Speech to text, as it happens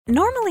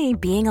Normally,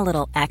 being a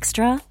little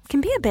extra can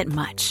be a bit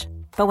much,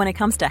 but when it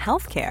comes to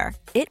healthcare,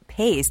 it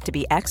pays to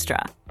be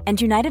extra. And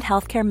United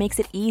Healthcare makes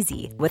it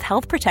easy with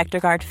Health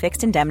Protector Guard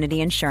fixed indemnity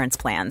insurance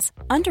plans.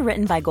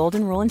 Underwritten by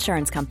Golden Rule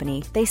Insurance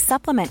Company, they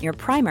supplement your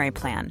primary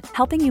plan,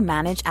 helping you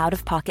manage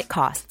out-of-pocket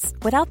costs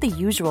without the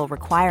usual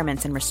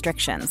requirements and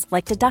restrictions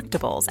like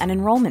deductibles and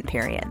enrollment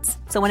periods.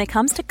 So when it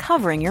comes to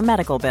covering your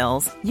medical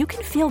bills, you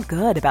can feel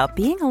good about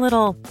being a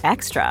little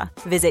extra.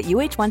 Visit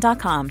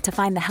uh1.com to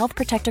find the Health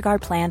Protector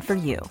Guard plan for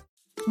you.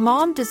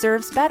 Mom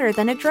deserves better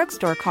than a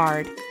drugstore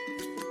card.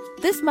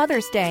 This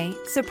Mother's Day,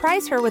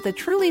 surprise her with a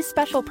truly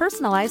special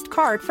personalized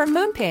card from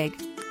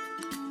Moonpig.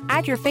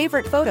 Add your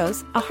favorite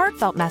photos, a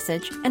heartfelt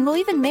message, and we'll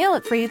even mail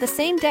it for you the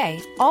same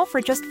day, all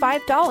for just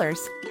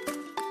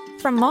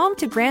 $5. From mom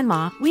to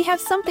grandma, we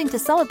have something to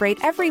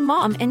celebrate every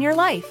mom in your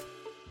life.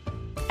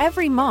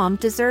 Every mom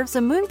deserves a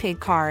Moonpig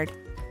card.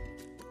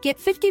 Get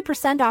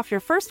 50% off your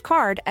first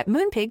card at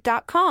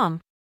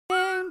moonpig.com.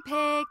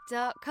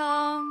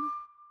 Moonpig.com.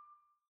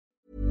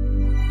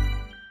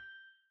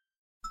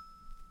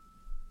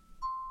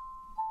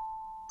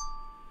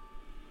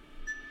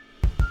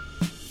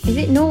 Is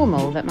it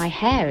normal that my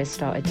hair has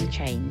started to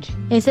change?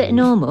 Is it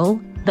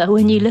normal that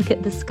when you look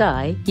at the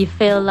sky, you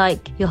feel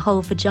like your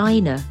whole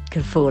vagina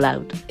could fall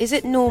out? Is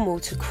it normal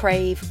to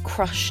crave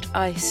crushed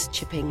ice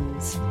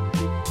chippings?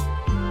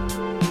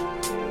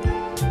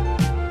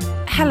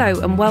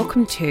 Hello and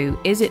welcome to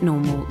Is It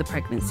Normal, the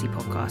Pregnancy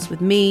Podcast with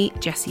me,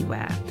 Jessie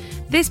Ware.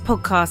 This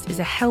podcast is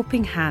a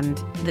helping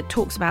hand that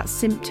talks about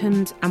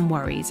symptoms and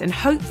worries and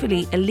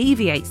hopefully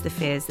alleviates the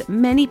fears that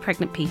many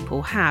pregnant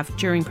people have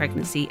during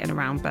pregnancy and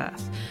around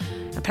birth.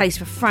 A place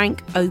for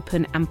frank,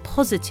 open and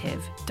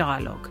positive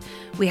dialogue.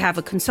 We have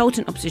a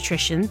consultant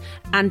obstetrician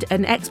and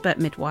an expert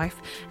midwife,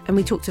 and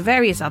we talk to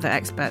various other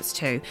experts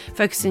too,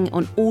 focusing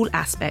on all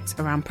aspects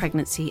around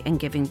pregnancy and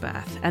giving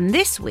birth. And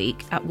this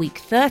week, at week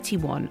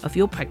 31 of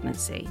your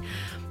pregnancy,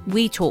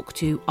 we talk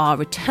to our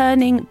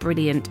returning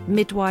brilliant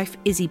midwife,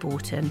 Izzy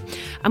Borton,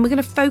 and we're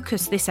going to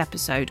focus this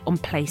episode on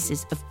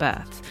places of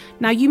birth.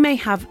 Now, you may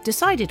have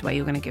decided where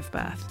you're going to give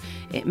birth.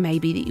 It may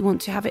be that you want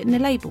to have it in a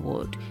labour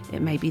ward.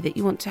 It may be that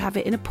you want to have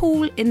it in a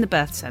pool in the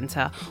birth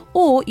centre,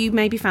 or you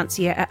maybe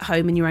fancy it at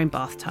home in your own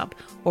bathtub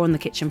or on the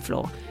kitchen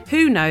floor.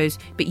 Who knows,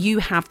 but you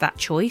have that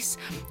choice,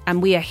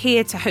 and we are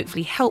here to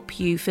hopefully help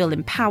you feel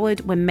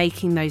empowered when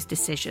making those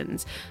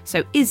decisions.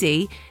 So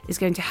Izzy is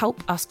going to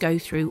help us go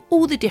through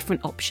all the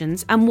different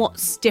options and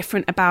what's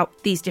different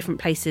about these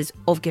different places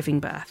of giving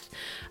birth.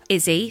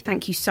 Izzy,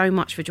 thank you so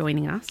much for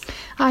joining us.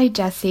 Hi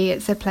Jessie,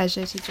 it's a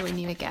pleasure to join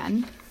you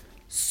again.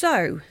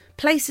 So,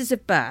 places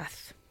of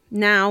birth.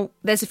 Now,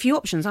 there's a few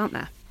options, aren't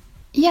there?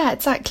 Yeah,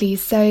 exactly.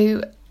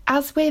 So,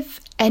 as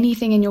with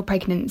anything in your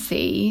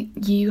pregnancy,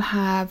 you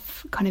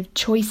have kind of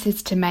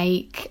choices to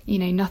make.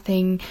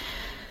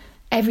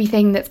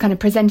 Everything that's kind of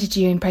presented to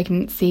you in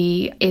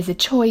pregnancy is a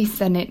choice,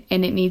 and it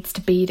needs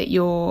to be that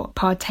you're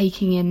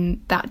partaking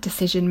in that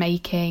decision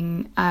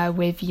making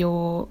with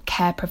your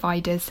care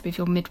providers, with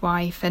your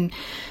midwife, and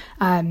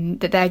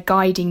that they're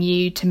guiding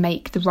you to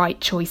make the right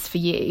choice for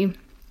you.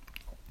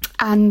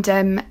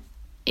 And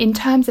in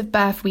terms of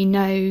birth, we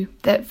know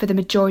that for the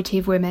majority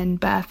of women,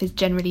 birth is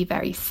generally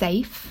very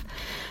safe.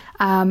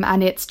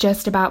 And it's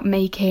just about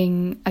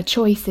making a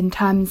choice in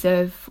terms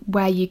of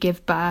where you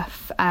give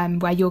birth,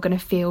 where you're going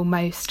to feel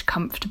most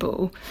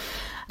comfortable.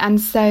 And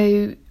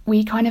so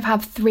we kind of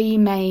have three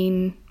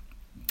main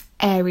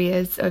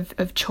areas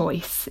of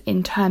choice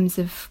in terms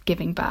of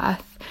giving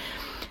birth.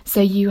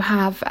 So you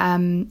have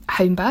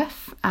home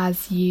birth,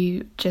 as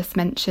you just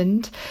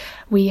mentioned.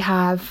 We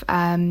have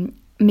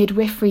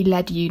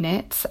midwifery-led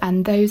units,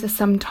 and those are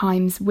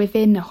sometimes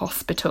within a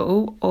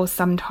hospital, or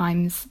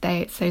sometimes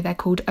they're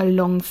called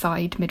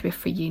alongside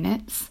midwifery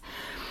units,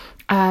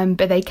 but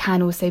they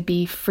can also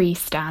be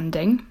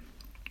freestanding.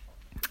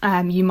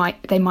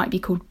 They might be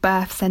called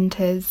birth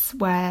centres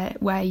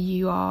where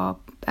you are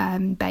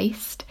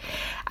based.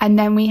 And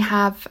then we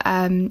have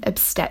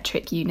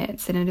obstetric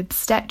units, and an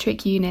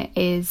obstetric unit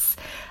is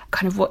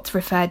kind of what's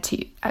referred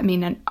to,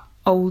 an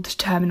old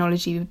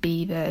terminology would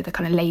be the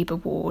kind of labour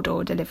ward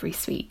or delivery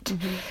suite.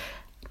 Mm-hmm.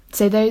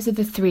 So those are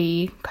the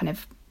three kind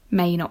of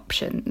main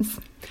options.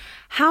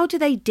 How do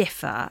they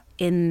differ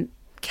in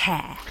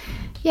care?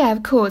 Yeah,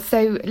 of course.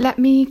 So let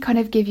me kind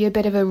of give you a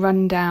bit of a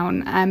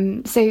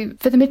rundown. So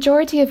for the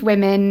majority of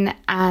women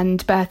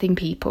and birthing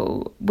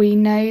people, we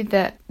know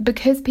that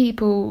because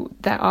people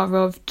that are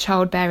of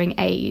childbearing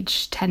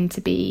age tend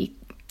to be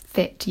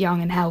fit,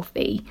 young and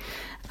healthy,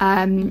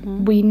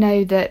 we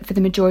know that for the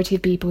majority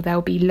of people,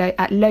 they'll be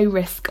at low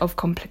risk of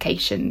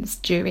complications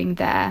during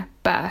their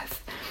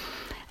birth.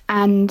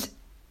 And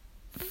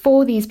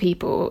for these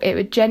people, it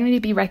would generally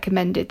be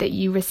recommended that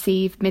you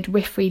receive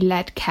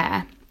midwifery-led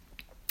care.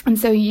 And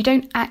so you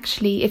don't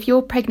actually, if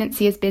your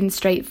pregnancy has been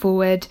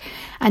straightforward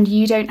and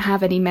you don't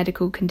have any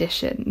medical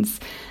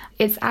conditions,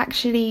 it's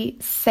actually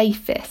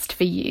safest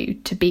for you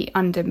to be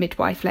under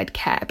midwife-led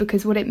care,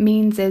 because what it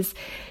means is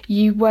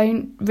you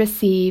won't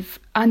receive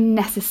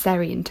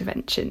unnecessary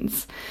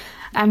interventions.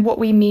 And what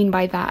we mean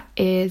by that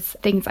is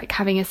things like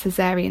having a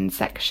caesarean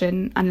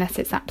section unless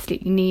it's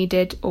absolutely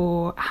needed,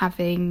 or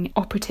having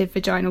operative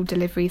vaginal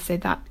delivery, so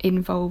that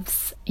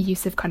involves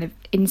use of kind of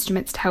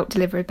instruments to help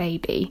deliver a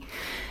baby.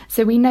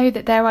 So we know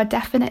that there are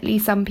definitely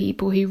some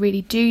people who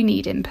really do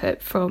need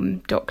input from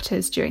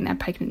doctors during their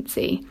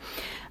pregnancy.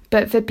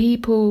 But for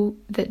people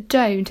that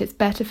don't, it's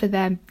better for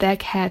their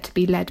care to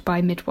be led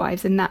by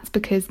midwives. And that's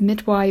because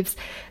midwives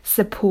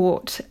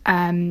support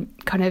kind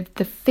of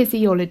the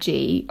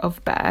physiology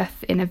of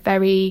birth in a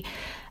very...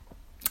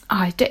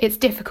 it's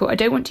difficult. I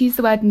don't want to use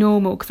the word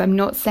normal, because I'm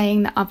not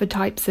saying that other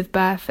types of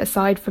birth,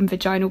 aside from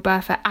vaginal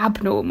birth, are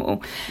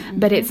abnormal.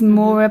 But it's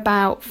more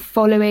about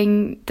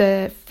following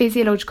the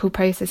physiological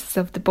processes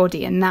of the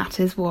body. And that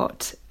is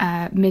what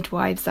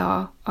midwives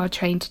are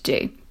trained to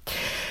do.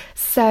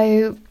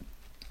 So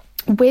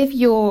with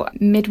your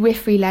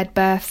midwifery-led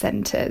birth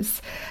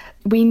centres,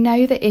 we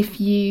know that if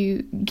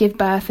you give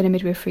birth in a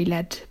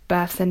midwifery-led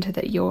birth centre,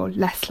 that you're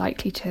less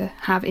likely to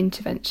have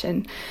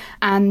intervention.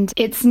 And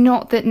it's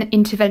not that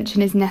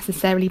intervention is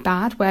necessarily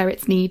bad where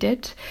it's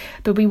needed,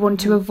 but we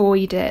want to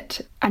avoid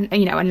it, and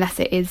unless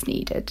it is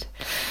needed.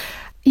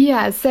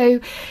 Yeah, so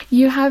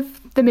you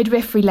have the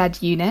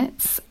midwifery-led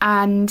units,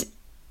 and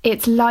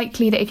it's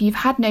likely that if you've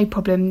had no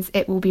problems,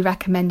 it will be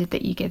recommended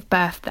that you give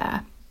birth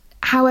there.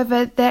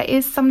 However, there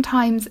is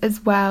sometimes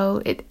as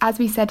well, as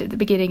we said at the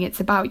beginning, it's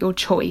about your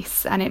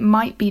choice. And it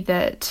might be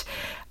that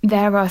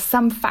there are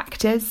some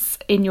factors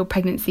in your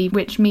pregnancy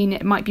which mean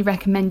it might be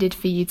recommended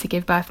for you to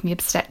give birth in the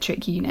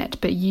obstetric unit,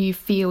 but you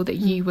feel that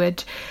you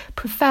would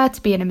prefer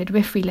to be in a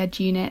midwifery-led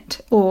unit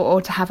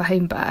or to have a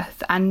home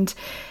birth. And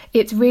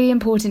it's really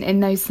important in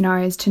those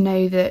scenarios to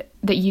know that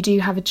you do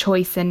have a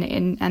choice,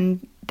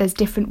 and there's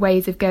different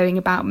ways of going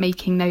about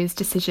making those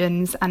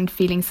decisions and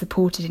feeling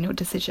supported in your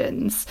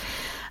decisions.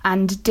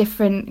 And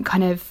different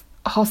kind of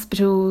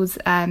hospitals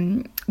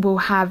will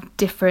have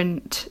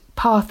different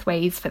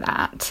pathways for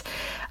that.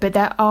 But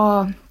there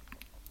are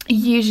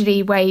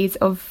usually ways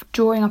of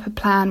drawing up a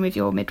plan with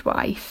your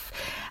midwife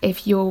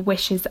if your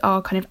wishes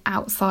are kind of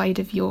outside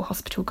of your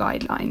hospital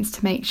guidelines,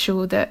 to make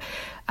sure that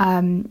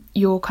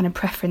your kind of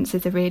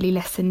preferences are really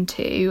listened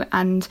to,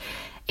 and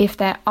if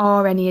there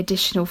are any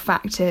additional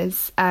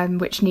factors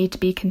which need to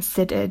be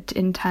considered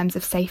in terms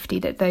of safety,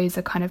 that those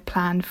are kind of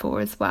planned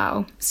for as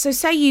well. So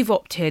say you've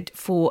opted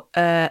for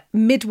a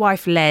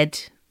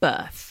midwife-led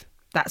birth.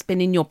 That's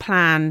been in your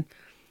plan.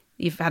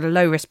 You've had a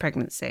low-risk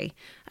pregnancy,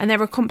 and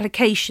there are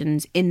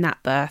complications in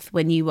that birth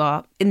when you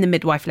are in the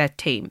midwife-led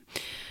team.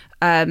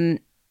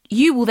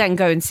 You will then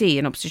go and see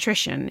an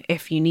obstetrician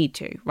if you need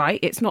to, right?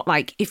 It's not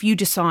like if you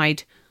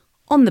decide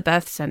on the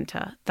birth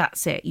centre,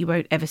 that's it. You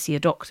won't ever see a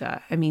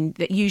doctor. I mean,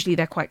 usually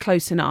they're quite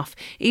close enough.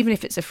 Even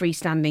if it's a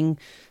freestanding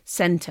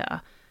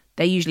centre,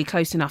 they're usually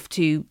close enough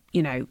to,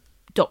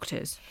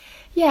 doctors.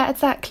 Yeah,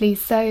 exactly.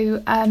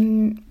 So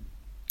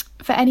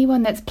for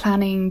anyone that's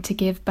planning to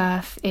give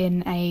birth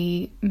in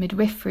a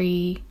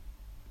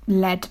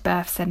midwifery-led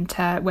birth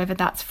centre, whether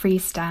that's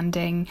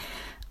freestanding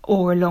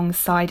or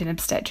alongside an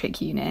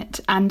obstetric unit,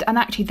 and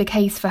actually the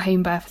case for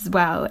home birth as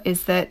well,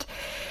 is that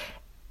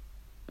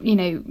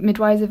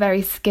midwives are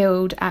very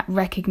skilled at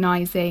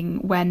recognising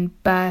when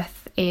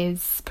birth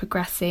is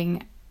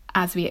progressing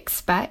as we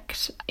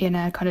expect in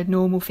a kind of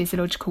normal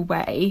physiological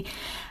way.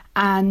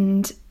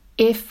 And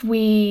if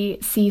we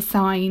see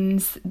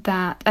signs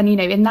that, and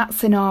in that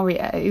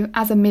scenario,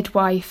 as a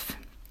midwife,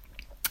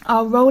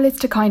 our role is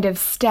to kind of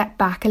step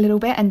back a little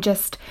bit and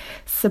just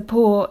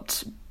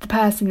support the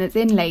person that's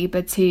in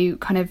labour to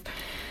kind of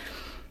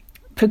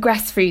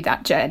progress through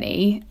that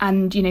journey.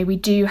 And, we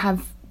do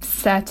have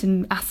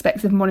certain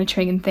aspects of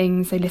monitoring and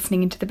things, so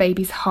listening into the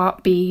baby's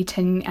heartbeat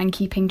and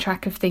keeping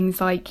track of things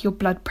like your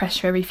blood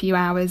pressure every few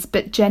hours.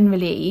 But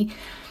generally,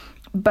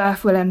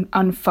 birth will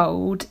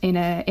unfold in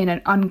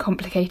an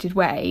uncomplicated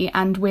way,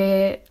 and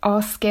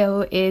our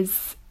skill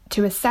is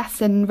to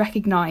assess and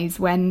recognise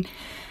when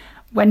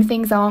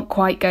things aren't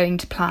quite going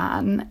to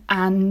plan.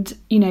 And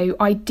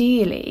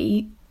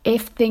ideally,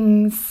 if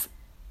things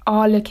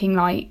are looking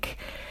like,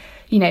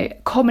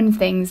 common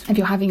things if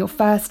you're having your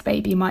first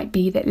baby might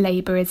be that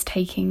labour is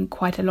taking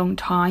quite a long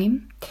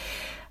time.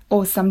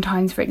 Or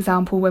sometimes, for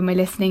example, when we're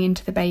listening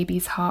into the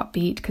baby's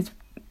heartbeat, because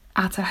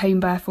at a home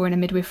birth or in a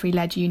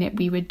midwifery-led unit,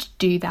 we would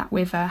do that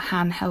with a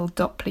handheld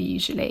Doppler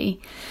usually.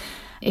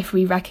 If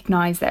we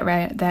recognise that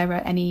there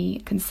are any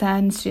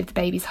concerns to do with the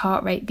baby's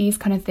heart rate, these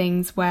kind of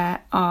things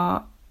where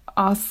are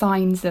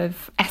signs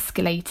of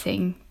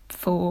escalating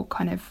for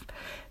kind of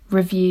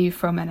review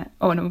from an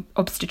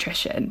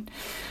obstetrician.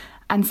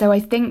 And so I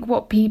think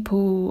what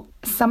people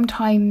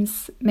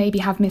sometimes maybe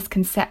have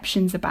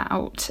misconceptions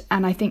about,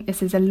 and I think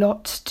this is a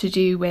lot to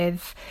do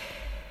with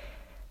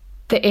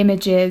the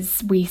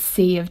images we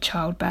see of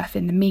childbirth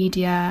in the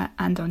media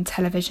and on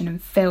television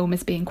and film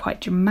as being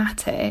quite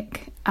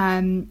dramatic.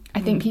 I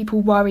think people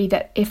worry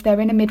that if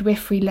they're in a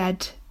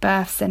midwifery-led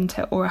birth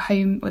centre or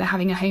they're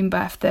having a home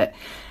birth, that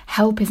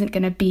help isn't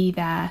going to be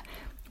there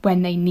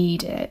when they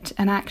need it.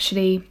 And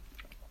actually,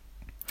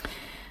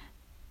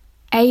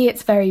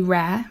 it's very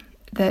rare.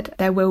 that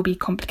there will be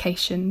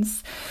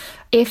complications.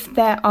 If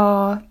there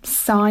are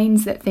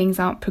signs that things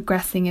aren't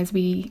progressing as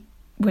we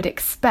would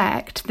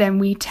expect, then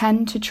we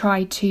tend to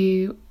try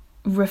to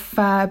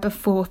refer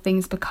before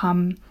things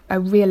become a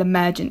real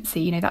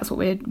emergency. You know, that's what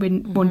we're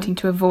wanting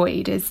to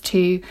avoid, is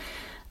to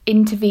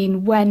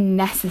intervene when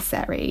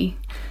necessary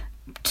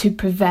to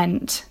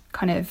prevent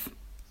kind of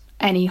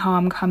any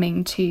harm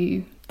coming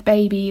to the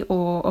baby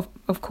or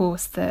of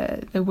course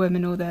the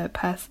woman or the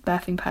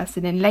birthing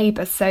person in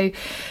labour. So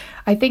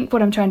I think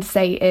what I'm trying to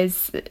say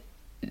is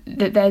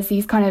that there's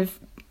these kind of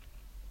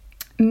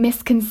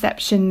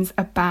misconceptions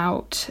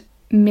about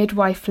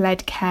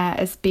midwife-led care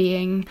as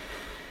being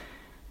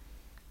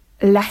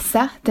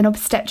lesser than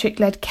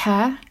obstetric-led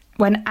care,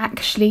 when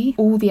actually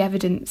all the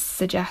evidence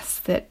suggests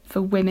that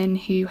for women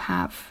who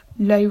have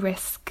low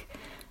risk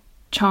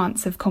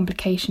chance of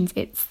complications,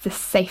 it's the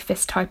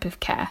safest type of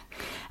care.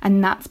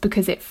 And that's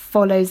because it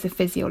follows the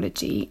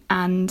physiology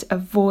and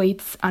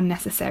avoids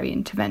unnecessary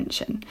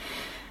intervention.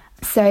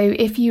 So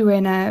if you were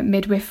in a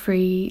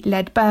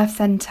midwifery-led birth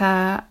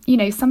centre, you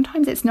know,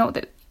 sometimes it's not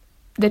that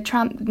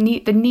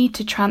the need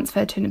to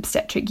transfer to an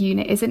obstetric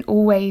unit isn't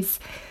always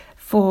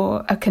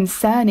for a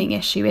concerning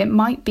issue. It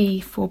might be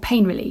for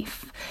pain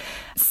relief.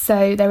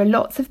 So there are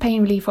lots of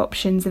pain relief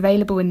options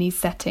available in these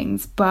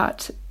settings,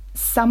 but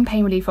some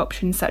pain relief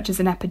options, such as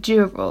an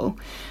epidural,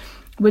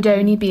 would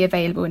only be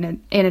available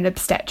in an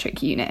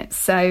obstetric unit.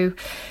 So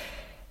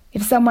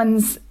if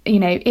someone's, you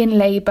know, in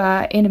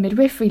labour in a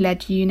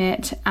midwifery-led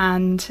unit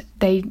and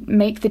they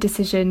make the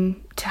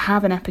decision to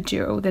have an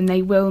epidural, then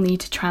they will need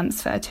to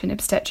transfer to an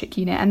obstetric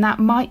unit. And that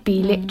might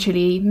be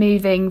literally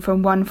moving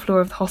from one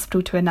floor of the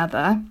hospital to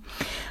another,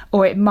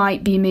 or it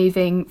might be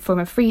moving from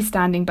a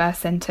freestanding birth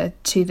centre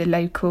to the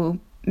local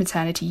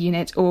maternity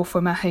unit, or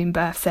from a home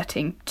birth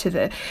setting to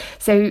the...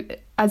 So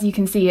as you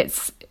can see,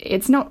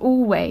 it's not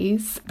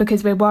always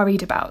because we're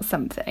worried about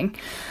something.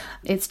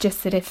 It's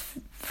just that if,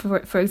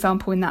 for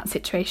example, in that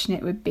situation,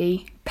 it would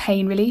be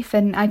pain relief.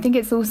 And I think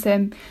it's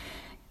also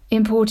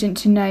important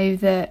to know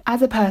that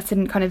as a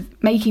person kind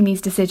of making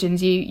these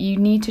decisions, you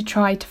need to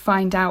try to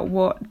find out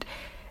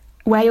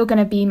where you're going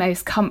to be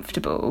most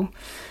comfortable.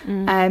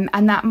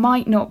 And that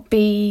might not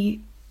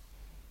be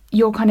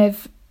your kind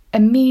of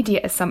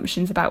immediate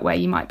assumptions about where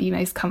you might be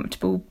most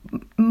comfortable,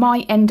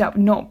 might end up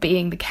not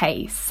being the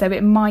case. So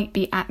it might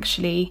be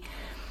actually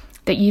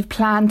that you've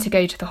planned to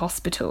go to the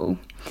hospital,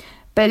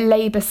 but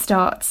labour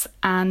starts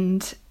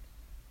and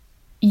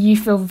you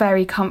feel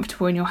very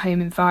comfortable in your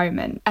home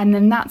environment. And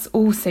then that's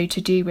also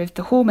to do with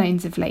the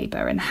hormones of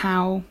labour and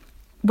how,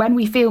 when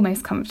we feel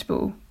most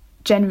comfortable,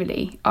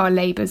 generally our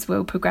labours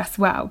will progress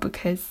well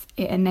because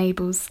it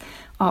enables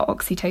our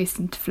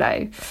oxytocin to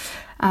flow.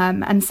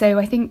 And so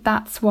I think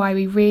that's why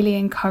we really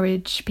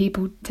encourage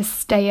people to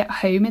stay at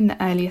home in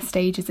the earlier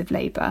stages of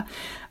labour,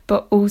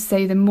 but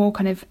also the more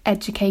kind of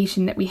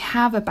education that we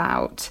have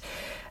about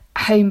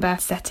home birth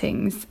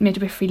settings,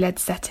 midwifery-led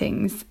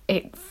settings,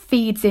 it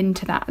feeds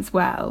into that as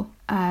well.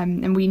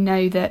 And we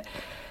know that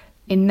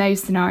in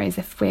those scenarios,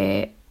 if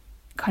we're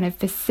kind of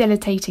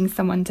facilitating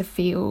someone to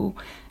feel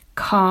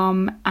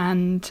calm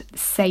and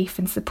safe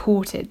and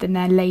supported, then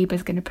their labour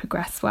is going to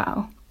progress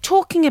well.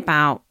 Talking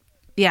about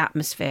the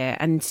atmosphere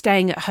and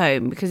staying at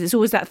home, because it's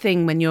always that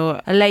thing when you're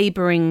a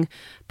labouring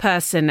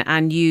person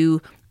and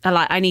you are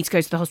like, I need to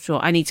go to the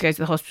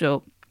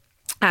hospital,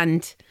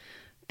 and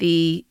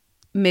the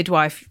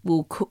midwife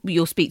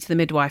you'll speak to the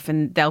midwife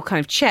and they'll kind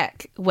of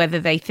check whether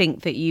they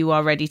think that you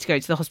are ready to go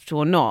to the hospital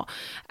or not,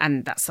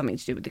 and that's something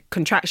to do with the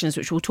contractions,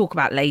 which we'll talk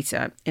about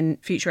later in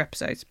future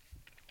episodes.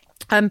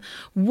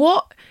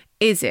 What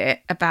is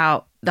it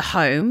about the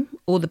home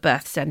or the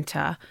birth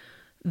centre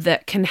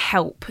that can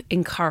help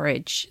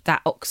encourage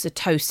that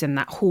oxytocin,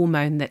 that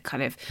hormone, that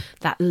kind of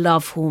that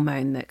love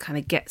hormone that kind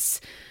of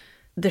gets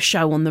the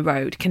show on the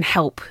road, can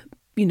help,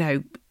 you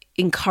know,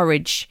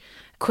 encourage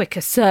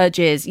quicker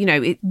surges? You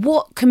know,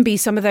 what can be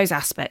some of those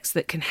aspects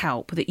that can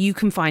help, that you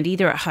can find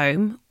either at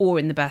home or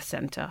in the birth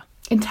centre?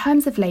 In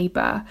terms of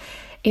labour,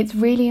 it's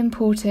really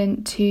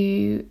important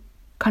to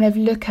kind of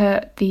look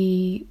at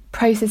the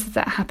processes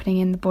that are happening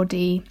in the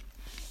body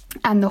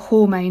and the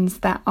hormones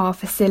that are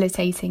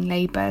facilitating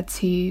labour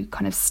to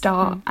kind of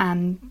start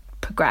and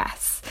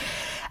progress.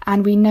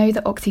 And we know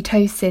that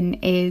oxytocin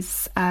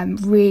is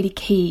really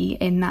key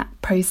in that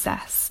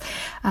process.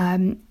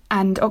 And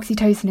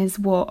oxytocin is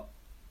what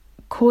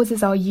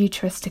causes our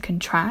uterus to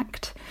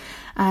contract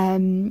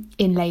in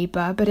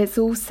labour, but it's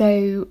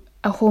also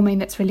a hormone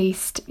that's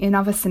released in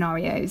other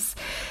scenarios,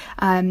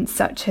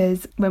 such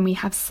as when we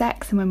have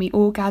sex and when we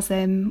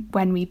orgasm,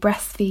 when we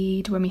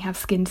breastfeed, when we have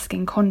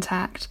skin-to-skin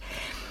contact.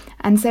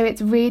 And so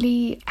it's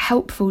really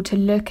helpful to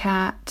look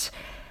at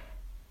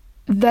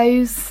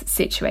those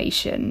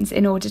situations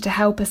in order to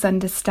help us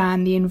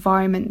understand the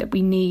environment that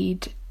we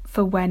need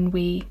for when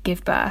we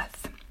give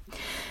birth.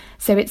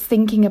 So it's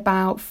thinking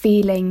about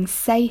feeling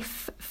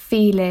safe,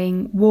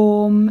 feeling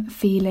warm,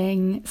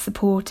 feeling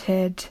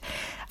supported,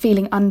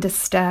 feeling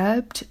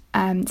undisturbed.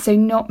 So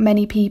not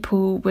many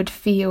people would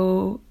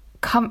feel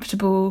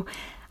comfortable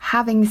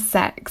having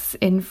sex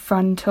in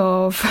front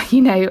of,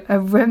 you know, a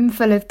room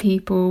full of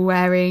people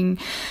wearing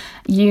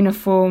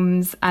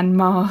uniforms and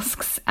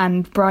masks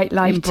and bright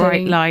lighting. In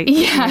bright light.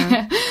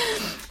 Yeah.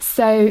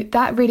 So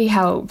that really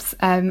helps.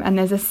 And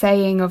there's a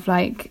saying of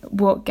like,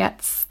 what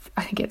gets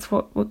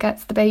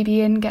the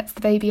baby in gets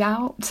the baby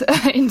out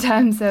in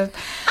terms of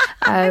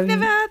I've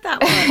never heard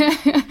that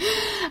one.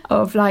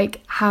 of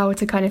like how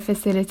to kind of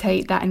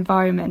facilitate that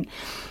environment.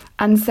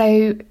 And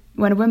so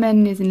when a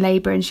woman is in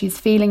labour and she's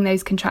feeling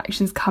those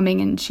contractions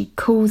coming and she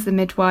calls the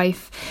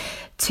midwife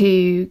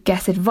to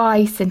get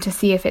advice and to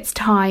see if it's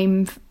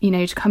time, you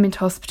know, to come into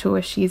hospital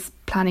if she's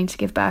planning to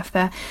give birth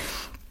there,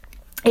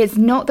 it's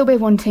not that we're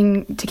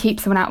wanting to keep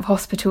someone out of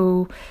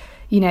hospital,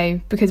 you know,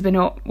 because we're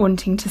not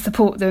wanting to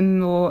support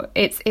them, or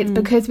it's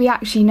because we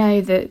actually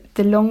know that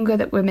the longer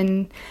that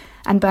women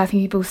and birthing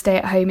people stay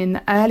at home in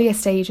the earlier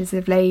stages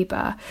of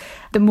labour,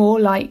 the more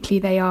likely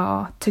they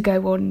are to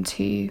go on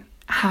to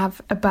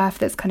have a birth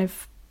that's kind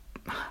of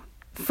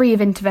free of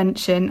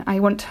intervention.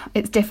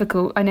 It's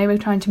difficult. I know we're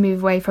trying to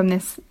move away from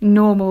this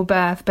normal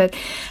birth, but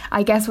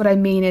I guess what I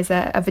mean is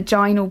a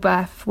vaginal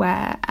birth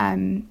where,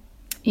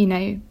 you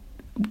know,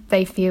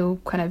 they feel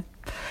kind of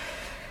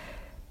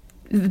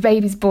the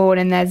baby's born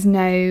and there's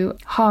no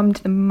harm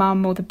to the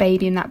mum or the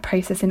baby in that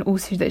process, and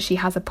also that she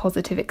has a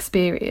positive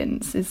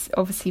experience is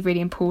obviously really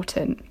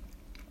important.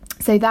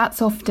 So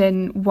that's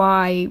often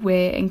why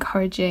we're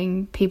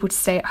encouraging people to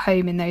stay at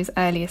home in those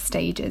earlier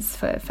stages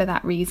for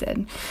that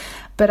reason.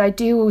 But I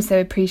do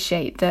also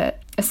appreciate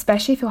that,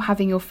 especially if you're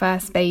having your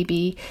first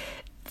baby,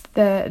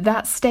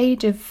 that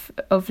stage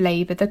of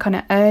labour, the kind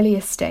of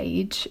earlier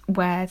stage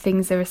where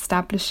things are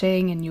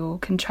establishing and your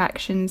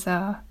contractions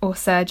or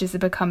surges are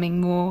becoming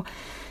more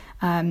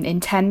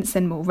intense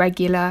and more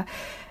regular,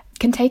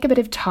 can take a bit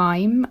of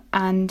time,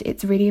 and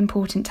it's really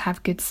important to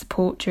have good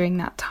support during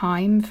that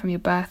time from your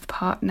birth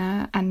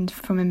partner and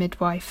from a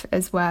midwife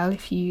as well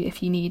if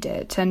you need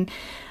it. And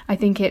I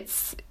think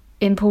it's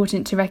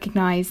important to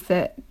recognise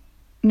that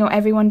not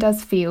everyone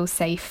does feel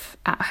safe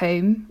at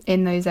home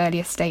in those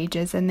earlier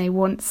stages, and they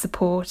want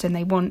support and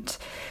they want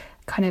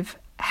kind of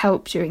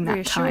help during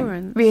that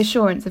time.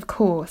 Reassurance, of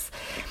course.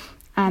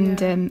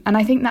 And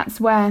I think that's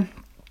where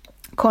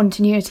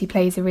continuity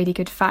plays a really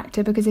good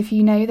factor, because if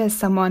you know there's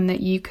someone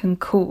that you can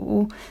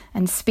call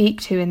and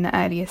speak to in the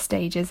earlier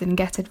stages and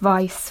get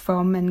advice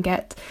from and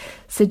get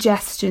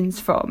suggestions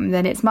from,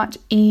 then it's much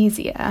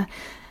easier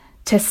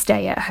to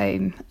stay at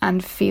home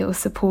and feel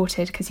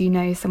supported because you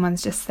know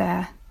someone's just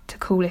there to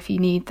call if you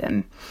need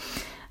them.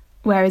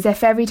 Whereas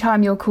if every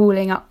time you're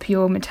calling up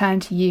your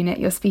maternity unit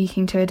you're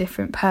speaking to a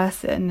different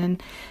person,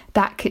 and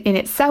that in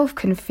itself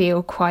can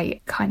feel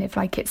quite kind of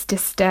like it's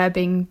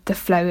disturbing the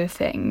flow of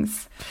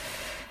things.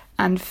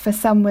 And for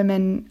some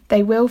women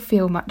they will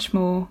feel much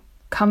more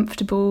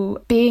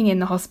comfortable being in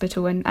the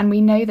hospital, and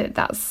we know that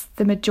that's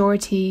the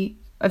majority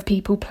of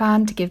people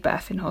plan to give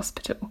birth in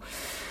hospital.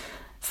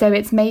 So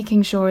it's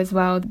making sure as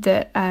well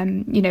that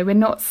you know, we're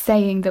not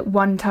saying that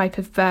one type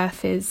of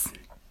birth is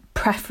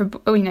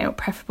preferable, you know, not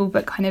preferable,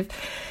 but kind of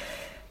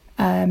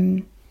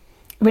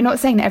we're not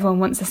saying that everyone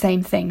wants the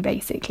same thing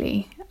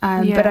basically,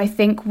 but I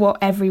think what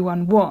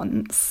everyone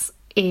wants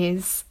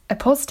is a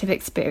positive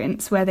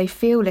experience where they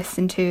feel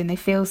listened to and they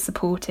feel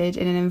supported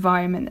in an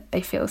environment that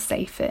they feel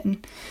safe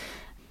in.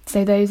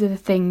 So those are the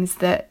things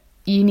that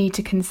you need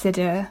to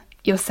consider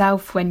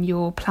yourself when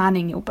you're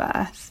planning your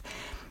birth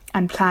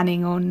and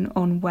planning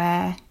on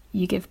where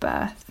you give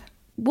birth.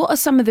 What are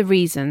some of the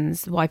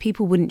reasons why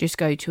people wouldn't just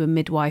go to a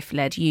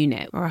midwife-led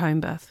unit or a home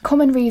birth?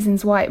 Common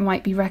reasons why it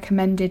might be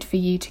recommended for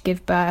you to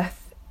give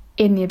birth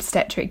in the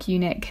obstetric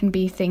unit can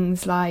be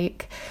things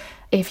like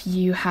if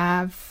you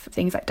have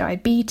things like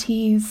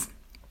diabetes,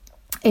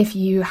 if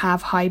you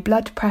have high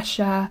blood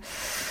pressure,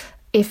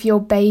 if your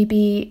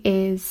baby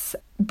is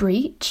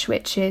breech,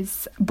 which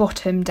is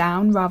bottom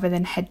down rather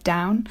than head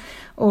down,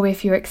 or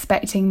if you're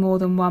expecting more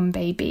than one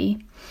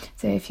baby.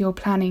 So if you're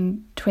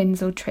planning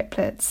twins or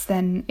triplets,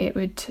 then it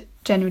would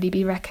generally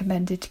be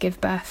recommended to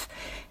give birth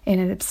in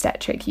an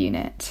obstetric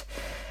unit.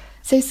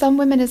 So some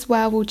women as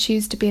well will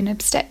choose to be in an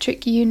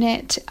obstetric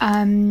unit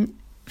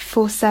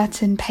for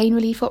certain pain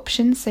relief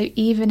options. So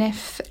even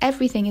if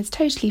everything is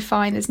totally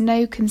fine, there's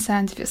no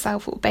concerns of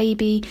yourself or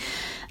baby,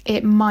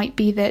 it might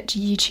be that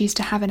you choose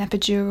to have an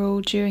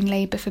epidural during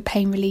labour for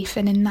pain relief,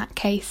 and in that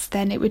case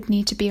then it would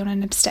need to be on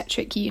an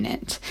obstetric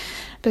unit,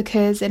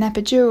 because an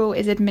epidural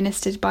is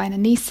administered by an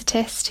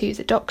anaesthetist who's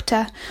a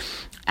doctor,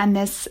 and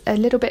there's a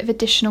little bit of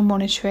additional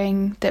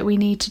monitoring that we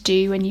need to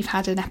do when you've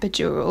had an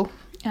epidural,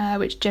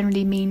 which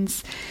generally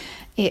means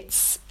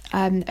it's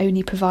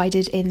only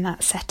provided in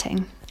that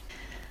setting.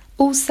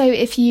 Also,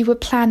 if you were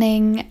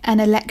planning an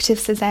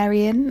elective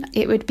caesarean,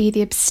 it would be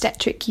the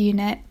obstetric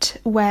unit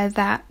where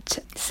that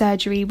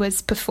surgery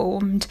was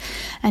performed,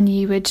 and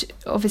you would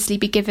obviously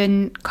be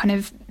given kind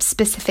of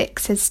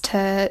specifics as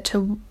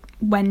to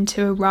when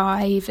to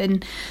arrive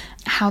and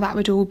how that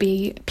would all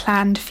be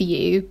planned for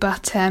you.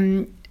 But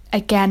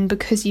again,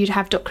 because you'd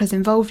have doctors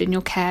involved in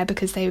your care,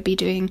 because they would be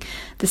doing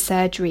the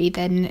surgery,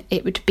 then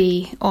it would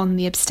be on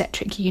the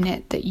obstetric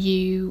unit that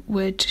you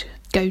would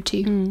go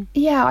to.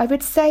 Yeah, I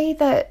would say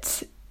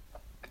that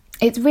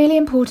it's really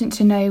important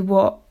to know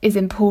what is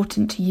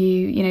important to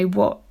you, you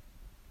know,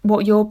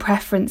 what your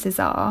preferences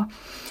are.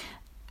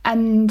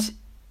 And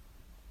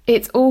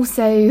it's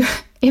also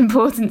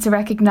important to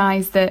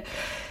recognise that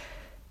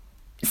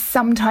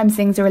sometimes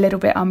things are a little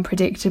bit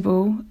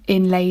unpredictable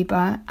in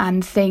labour,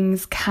 and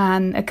things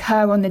can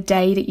occur on the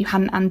day that you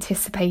hadn't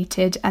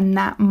anticipated, and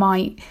that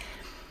might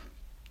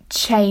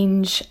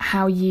change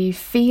how you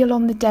feel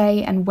on the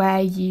day and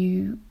where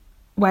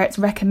it's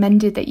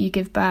recommended that you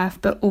give birth,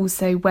 but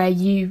also where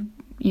you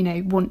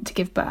want to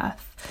give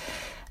birth.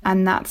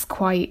 And that's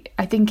I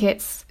think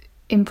it's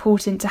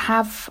important to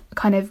have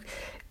kind of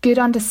good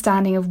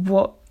understanding of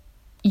what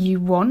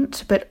you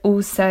want, but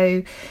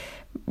also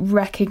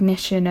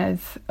recognition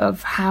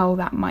of how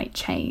that might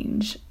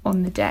change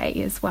on the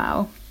day as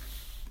well.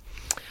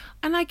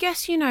 And I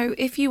guess, you know,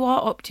 if you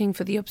are opting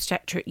for the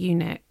obstetric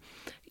unit,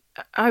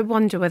 I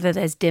wonder whether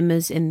there's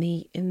dimmers in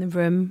the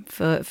room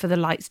for the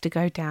lights to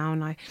go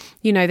down.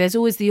 There's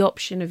always the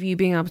option of you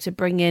being able to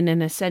bring in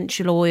an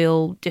essential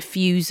oil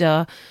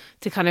diffuser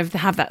to kind of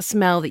have that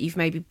smell that you've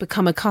maybe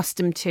become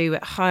accustomed to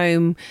at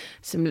home,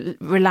 some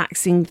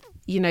relaxing,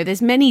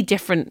 there's many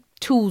different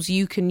tools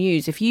you can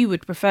use if you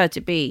would prefer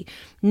to be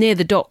near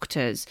the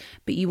doctors,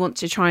 but you want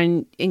to try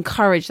and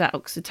encourage that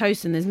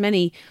oxytocin. There's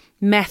many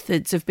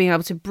methods of being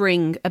able to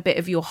bring a bit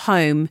of your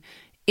home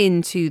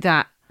into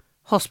that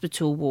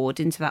hospital ward,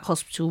 into that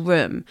hospital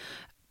room.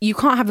 You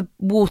can't have a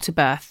water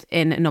birth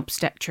in an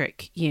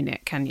obstetric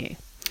unit, can you?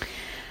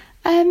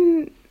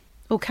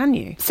 Or can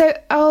you? So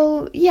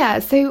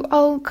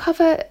I'll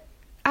cover,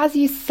 as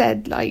you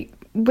said, like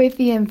with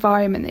the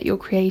environment that you're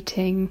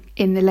creating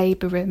in the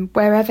labour room,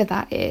 wherever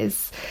that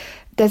is,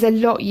 there's a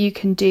lot you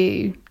can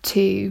do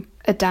to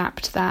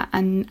adapt that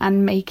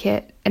and make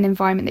it an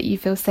environment that you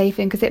feel safe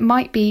in, because it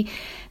might be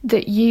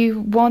that you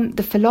want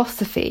the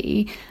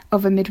philosophy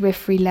of a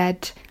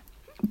midwifery-led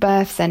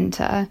birth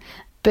centre,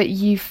 but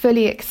you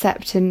fully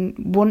accept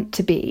and want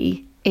to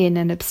be in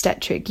an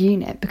obstetric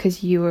unit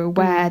because you are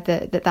aware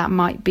that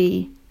might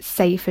be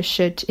safer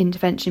should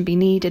intervention be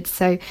needed.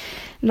 So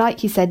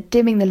like you said,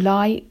 dimming the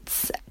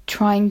lights,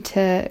 trying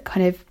to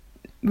kind of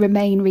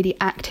remain really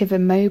active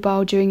and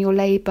mobile during your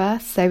labour.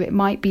 So it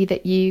might be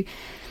that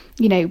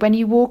when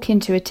you walk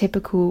into a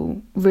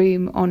typical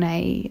room on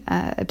a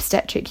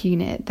obstetric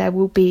unit, there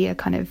will be a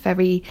kind of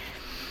very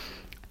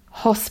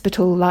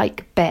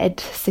hospital-like bed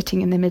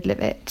sitting in the middle of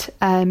it.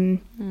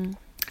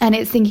 And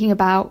it's thinking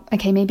about,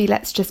 okay, maybe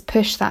let's just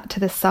push that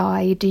to the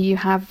side.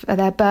 Are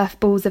there birth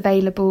balls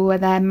available? Are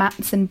there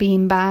mats and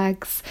bean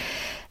bags?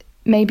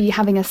 Maybe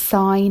having a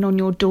sign on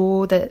your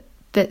door that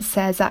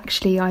says,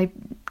 actually, I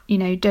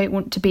don't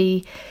want to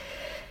be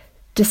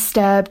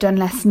disturbed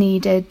unless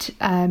needed.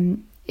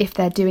 If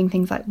they're doing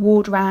things like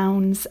ward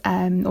rounds,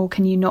 or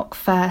can you knock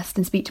first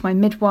and speak to my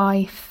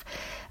midwife?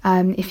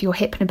 If you're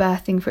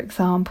hypnobirthing, for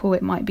example,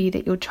 it might be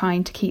that you're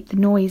trying to keep the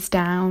noise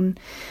down.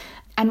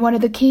 And one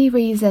of the key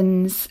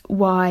reasons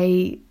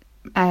why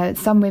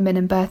some women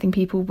and birthing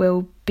people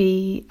will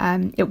be,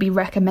 it'll be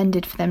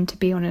recommended for them to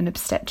be on an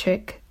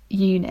obstetric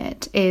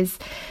unit is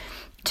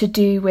to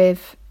do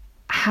with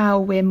how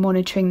we're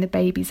monitoring the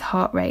baby's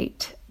heart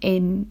rate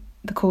in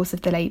the course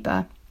of the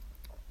labour.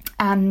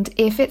 And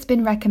if it's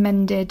been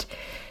recommended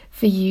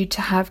for you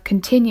to have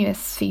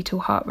continuous fetal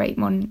heart rate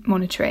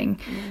monitoring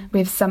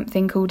with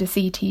something called a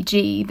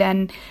CTG,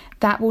 then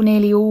that will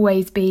nearly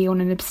always be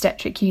on an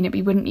obstetric unit.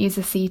 We wouldn't use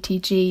a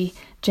CTG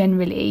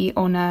generally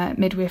on a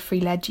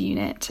midwifery-led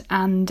unit.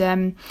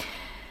 And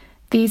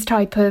these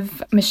type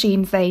of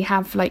machines, they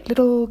have like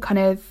little kind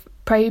of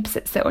probes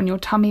that sit on your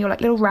tummy, or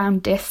like little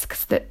round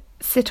discs that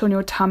sit on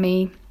your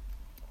tummy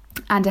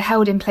and are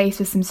held in place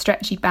with some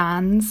stretchy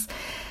bands.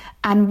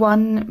 And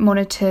one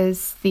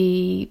monitors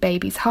the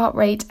baby's heart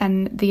rate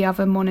and the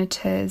other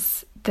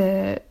monitors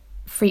the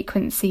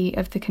frequency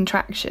of the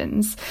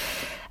contractions.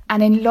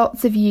 And in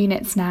lots of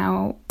units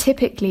now,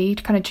 typically,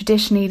 kind of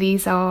traditionally,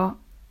 these are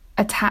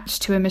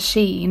attached to a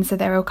machine, so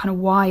there are kind of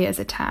wires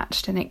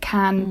attached, and it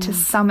can to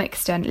some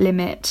extent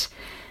limit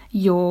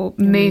your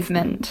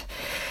movement.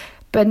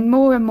 But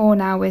more and more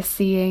now we're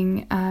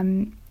seeing,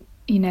 and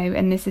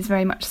this is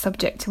very much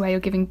subject to where you're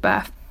giving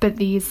birth, but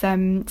these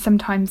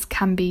sometimes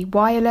can be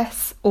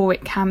wireless, or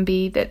it can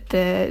be that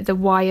the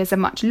wires are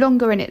much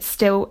longer and you're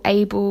still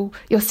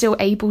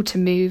able to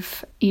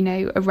move,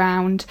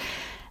 around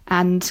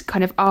and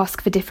kind of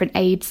ask for different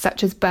aids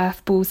such as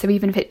birth balls. So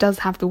even if it does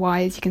have the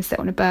wires, you can sit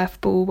on a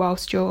birth ball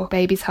whilst your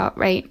baby's heart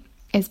rate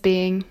is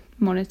being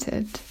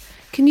monitored.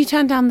 Can you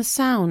turn down the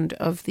sound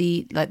of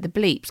the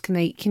bleeps?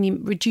 Can you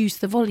reduce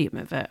the volume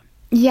of it?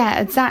 Yeah,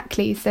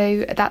 exactly.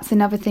 So that's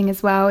another thing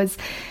as well, is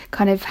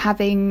kind of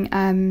having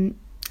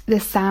the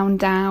sound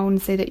down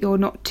so that you're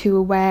not too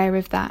aware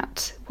of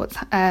that. What's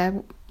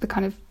the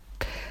kind of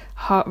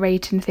heart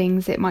rate and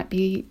things. It might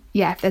be,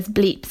 if there's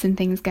bleeps and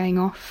things going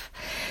off.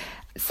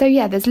 So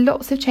yeah, there's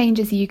lots of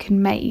changes you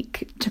can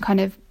make to kind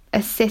of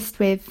assist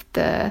with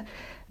the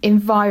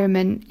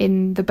environment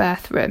in the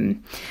birth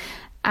room.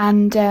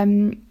 And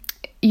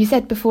you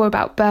said before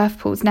about birth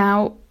pools.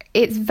 Now,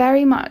 it's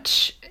very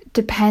much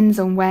depends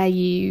on where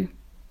you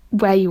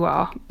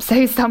are.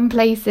 So some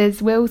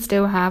places will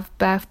still have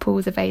birth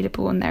pools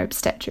available on their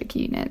obstetric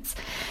units,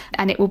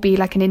 and it will be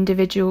like an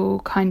individual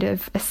kind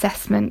of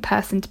assessment,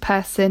 person to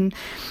person,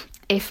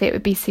 if it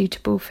would be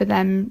suitable for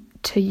them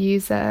to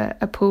use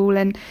a pool.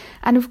 And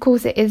of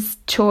course it is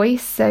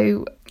choice,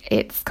 so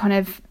it's kind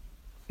of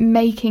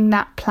making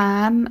that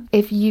plan.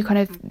 If you kind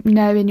of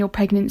know in your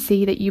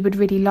pregnancy that you would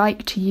really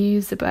like to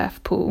use a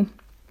birth pool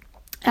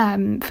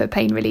for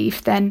pain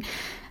relief, then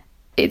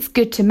it's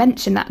good to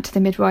mention that to the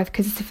midwife,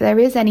 because if there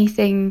is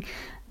anything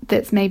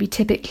that's maybe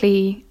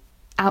typically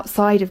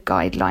outside of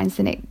guidelines,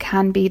 then it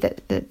can be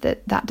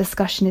that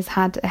discussion is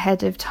had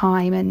ahead of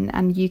time,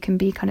 and you can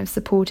be kind of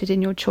supported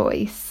in your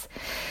choice.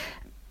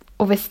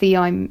 Obviously,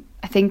 I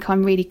think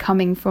I'm really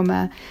coming from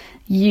a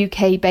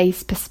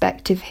UK-based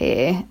perspective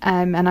here,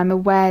 and I'm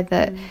aware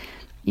that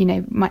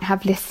might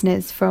have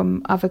listeners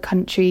from other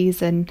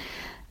countries, and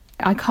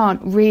I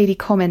can't really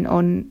comment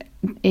on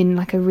in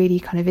like a really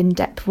kind of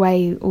in-depth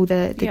way all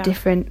the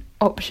different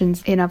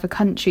options in other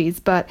countries,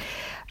 but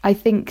I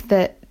think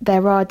that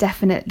there are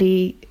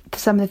definitely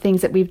some of the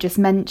things that we've just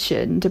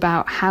mentioned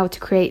about how to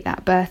create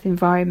that birth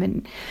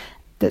environment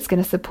that's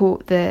going to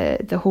support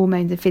the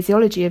hormones and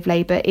physiology of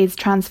labour is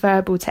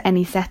transferable to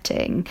any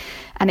setting.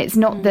 And it's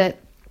not that,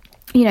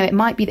 it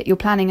might be that you're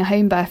planning a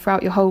home birth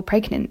throughout your whole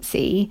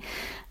pregnancy,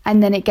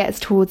 and then it gets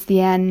towards the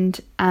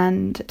end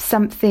and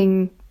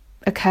something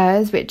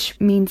occurs which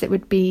means it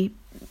would be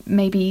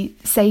maybe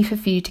safer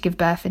for you to give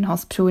birth in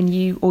hospital, and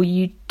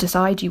you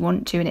decide you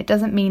want to, and it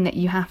doesn't mean that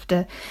you have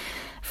to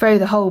throw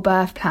the whole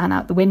birth plan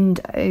out the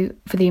window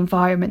for the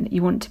environment that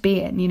you want to be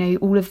in.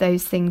 All of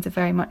those things are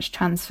very much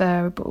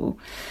transferable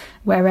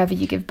wherever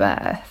you give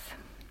birth.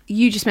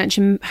 You just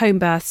mentioned home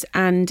births,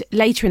 and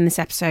later in this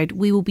episode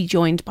we will be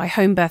joined by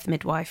home birth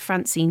midwife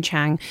Francine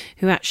Chang,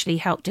 who actually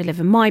helped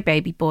deliver my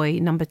baby boy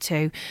number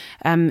 2,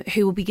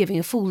 who will be giving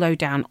a full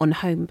lowdown on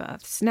home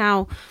births.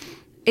 Now,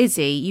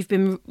 Izzy,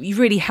 you've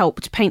really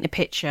helped paint a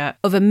picture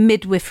of a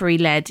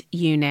midwifery-led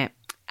unit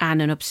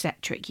and an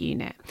obstetric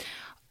unit.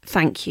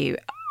 Thank you.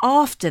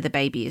 After the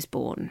baby is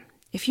born,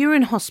 if you're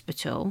in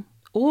hospital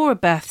or a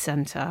birth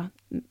centre,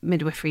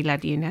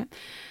 midwifery-led unit,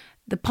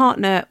 the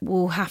partner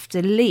will have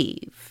to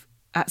leave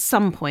at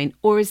some point,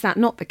 or is that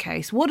not the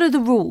case? What are the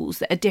rules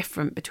that are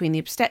different between the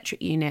obstetric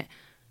unit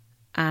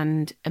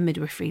and a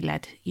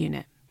midwifery-led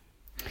unit?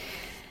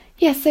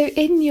 Yeah, so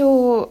in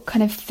your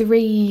kind of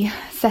 3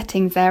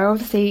 settings there,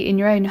 obviously in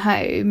your own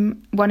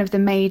home, one of the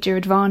major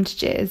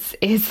advantages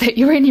is that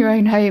you're in your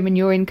own home and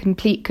you're in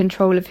complete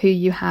control of who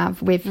you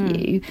have with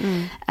you.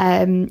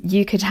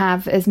 You could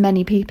have as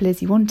many people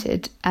as you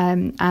wanted,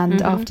 and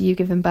after you've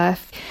given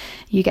birth,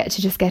 you get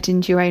to just get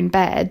into your own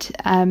bed.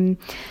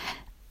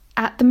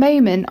 At the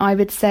moment, I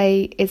would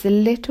say is a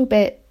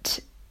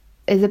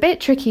bit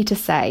tricky to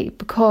say,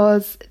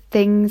 because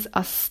things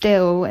are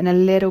still in a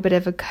little bit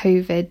of a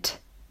COVID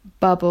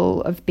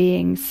bubble of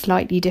being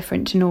slightly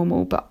different to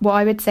normal. But what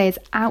I would say is,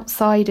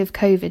 outside of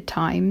COVID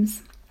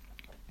times,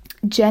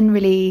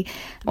 generally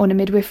on a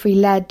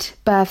midwifery-led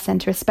birth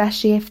centre,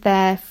 especially if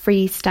they're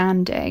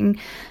freestanding,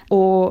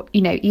 or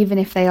even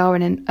if they are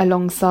in an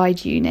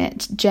alongside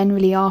unit,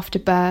 generally after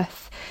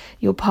birth,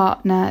 your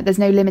partner, there's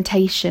no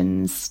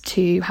limitations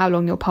to how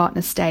long your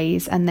partner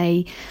stays, and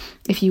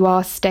if you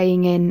are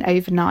staying in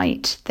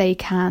overnight, they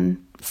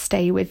can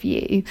stay with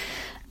you.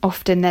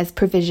 Often there's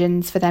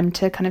provisions for them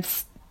to kind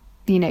of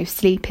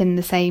sleep in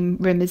the same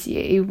room as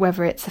you,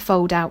 whether it's a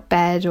fold-out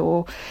bed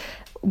or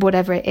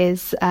whatever it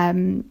is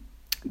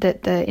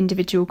that the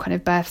individual kind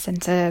of birth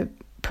centre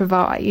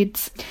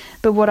provides.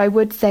 But what I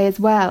would say as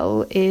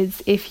well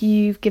is, if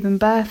you've given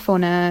birth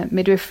on a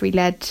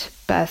midwifery-led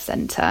birth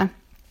centre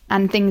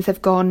and things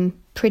have gone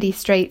pretty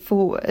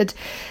straightforward,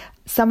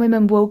 some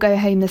women will go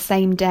home the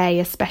same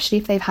day, especially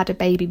if they've had a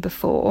baby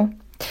before.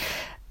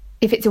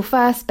 If it's your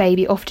first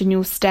baby, often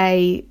you'll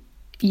stay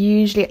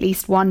usually at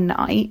least one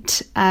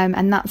night,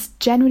 and that's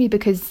generally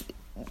because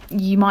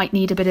you might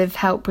need a bit of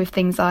help with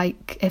things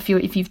like, if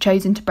you've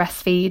chosen to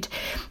breastfeed,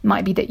 it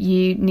might be that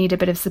you need a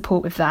bit of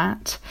support with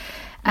that.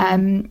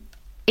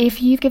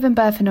 If you've given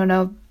birth in an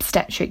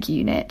obstetric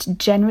unit,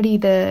 generally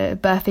the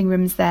birthing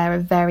rooms there are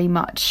very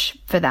much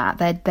for that.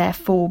 They're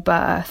for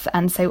birth,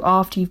 and so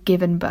after you've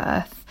given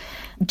birth,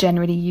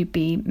 generally you'd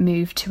be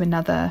moved to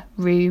another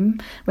room,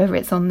 whether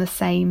it's on the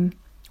same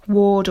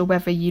ward or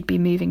whether you'd be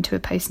moving to a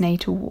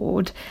postnatal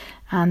ward.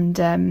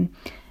 And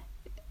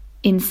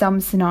in some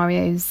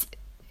scenarios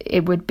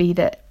it would be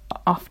that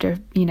after,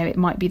 it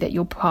might be that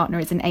your partner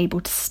isn't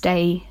able to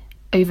stay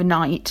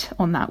overnight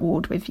on that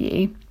ward with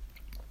you.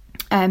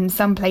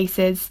 Some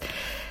places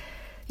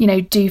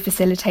do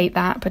facilitate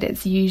that, but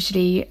it's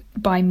usually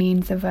by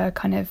means of a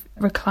kind of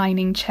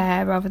reclining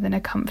chair rather than a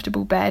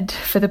comfortable bed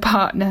for the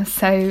partner.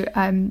 So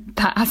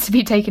that has to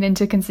be taken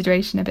into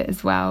consideration a bit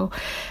as well.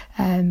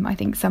 I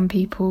think some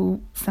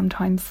people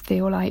sometimes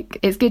feel like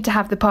it's good to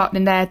have the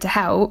partner there to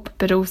help,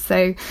 but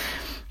also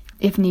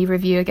if neither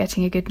of you are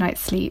getting a good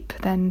night's sleep,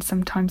 then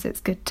sometimes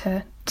it's good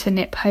to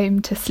nip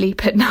home to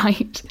sleep at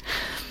night.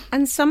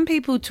 And some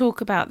people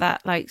talk about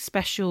that like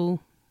special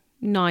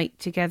night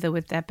together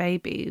with their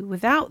baby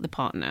without the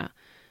partner.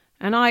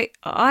 And I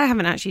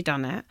haven't actually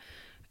done it,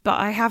 but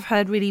I have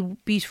heard really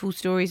beautiful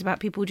stories about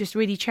people just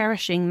really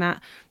cherishing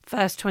that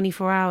first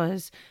 24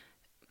 hours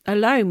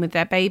alone with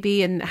their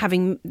baby and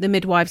having the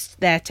midwives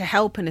there to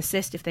help and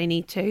assist if they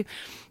need to.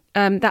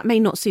 That may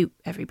not suit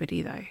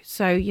everybody though.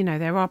 So,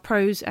 there are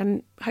pros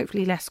and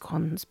hopefully less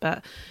cons,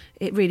 but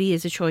it really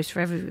is a choice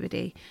for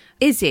everybody.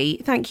 Izzy,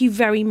 thank you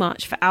very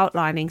much for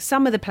outlining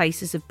some of the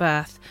places of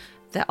birth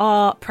that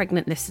our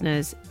pregnant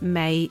listeners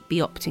may be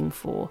opting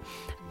for.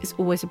 It's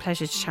always a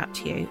pleasure to chat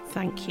to you.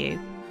 Thank you.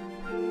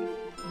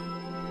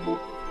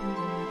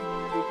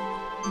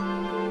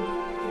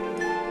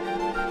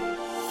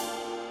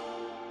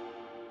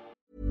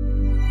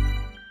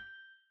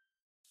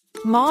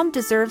 Mom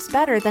deserves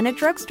better than a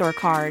drugstore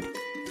card.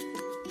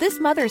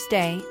 This Mother's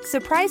Day,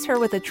 surprise her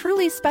with a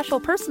truly special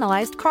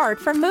personalized card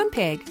from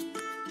Moonpig.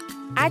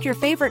 Add your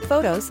favorite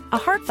photos, a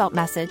heartfelt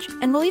message,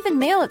 and we'll even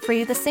mail it for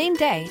you the same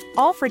day,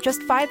 all for just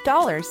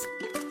 $5.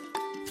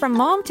 From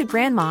mom to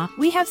grandma,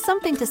 we have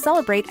something to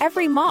celebrate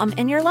every mom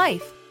in your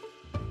life.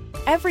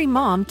 Every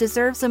mom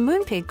deserves a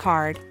Moonpig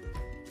card.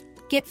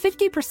 Get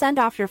 50%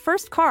 off your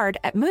first card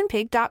at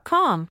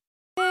moonpig.com.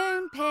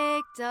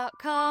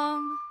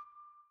 Moonpig.com.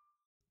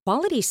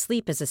 Quality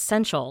sleep is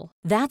essential.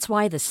 That's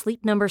why the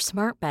Sleep Number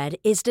Smart Bed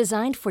is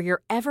designed for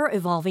your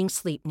ever-evolving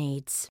sleep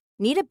needs.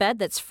 Need a bed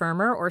that's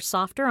firmer or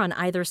softer on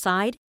either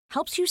side?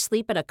 Helps you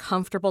sleep at a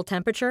comfortable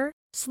temperature?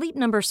 Sleep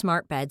Number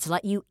Smart Beds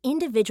let you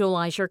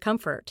individualize your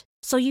comfort,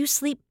 so you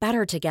sleep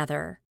better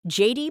together.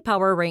 J.D.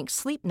 Power ranks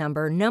Sleep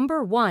Number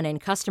number 1 in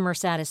customer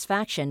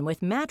satisfaction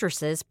with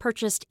mattresses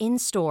purchased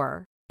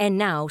in-store. And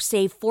now,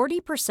 save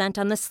 40%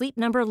 on the Sleep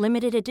Number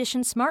Limited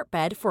Edition Smart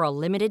Bed for a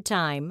limited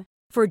time.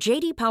 For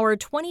J.D. Power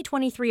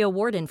 2023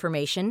 award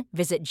information,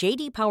 visit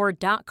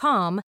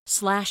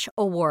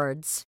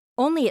jdpower.com/awards.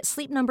 Only at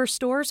Sleep Number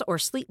stores or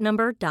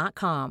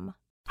sleepnumber.com.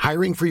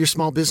 Hiring for your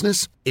small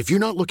business? If you're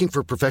not looking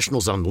for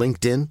professionals on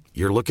LinkedIn,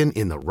 you're looking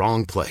in the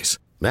wrong place.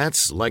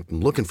 That's like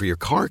looking for your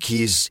car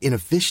keys in a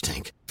fish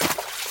tank.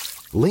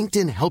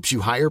 LinkedIn helps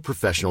you hire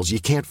professionals you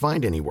can't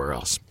find anywhere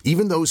else,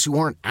 even those who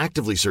aren't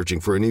actively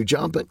searching for a new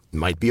job but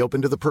might be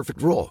open to the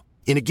perfect role.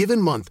 In a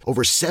given month,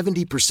 over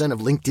 70% of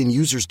LinkedIn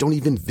users don't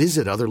even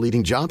visit other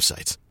leading job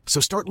sites. So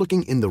start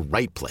looking in the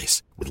right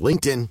place. With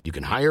LinkedIn, you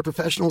can hire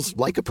professionals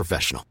like a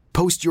professional.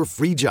 Post your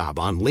free job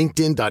on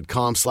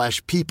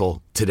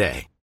linkedin.com/people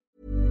today.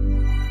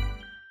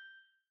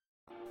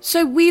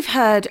 So we've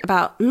heard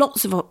about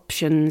lots of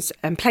options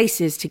and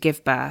places to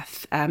give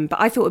birth, but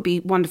I thought it would be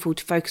wonderful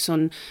to focus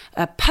on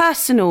a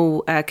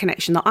personal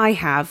connection that I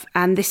have,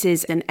 and this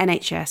is an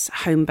NHS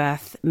home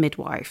birth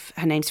midwife.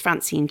 Her name's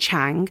Francine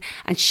Chang,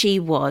 and she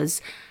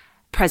was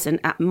present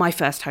at my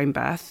first home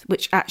birth,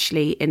 which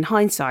actually, in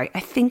hindsight,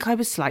 I think I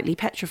was slightly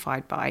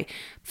petrified by.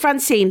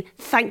 Francine,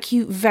 thank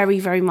you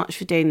very, very much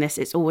for doing this.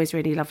 It's always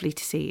really lovely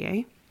to see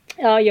you.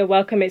 Oh, you're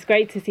welcome. It's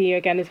great to see you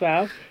again as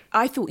well.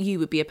 I thought you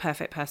would be a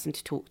perfect person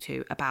to talk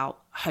to about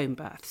home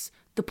births,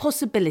 the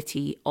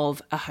possibility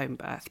of a home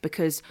birth,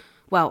 because,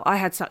 well, I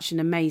had such an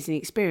amazing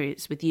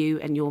experience with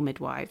you and your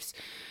midwives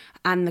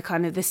and the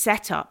kind of the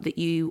setup that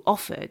you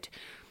offered.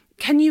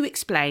 Can you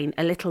explain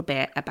a little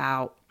bit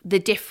about the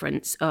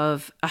difference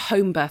of a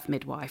home birth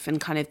midwife and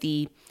kind of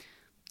the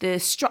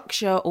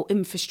structure or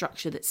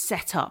infrastructure that's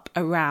set up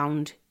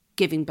around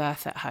giving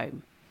birth at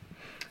home?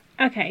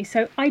 Okay,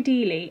 so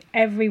ideally,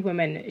 every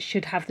woman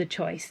should have the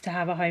choice to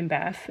have a home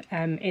birth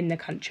in the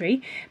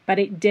country, but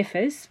it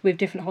differs with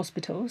different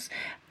hospitals.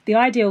 The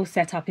ideal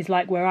setup is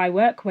like where I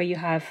work, where you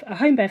have a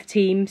home birth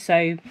team,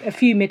 so a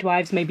few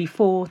midwives, maybe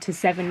 4 to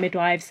 7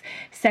 midwives,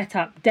 set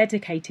up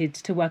dedicated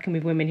to working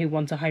with women who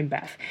want a home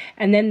birth.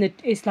 And then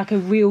it's like a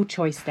real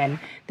choice then.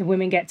 The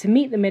women get to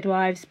meet the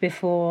midwives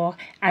before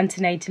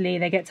antenatally,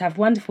 they get to have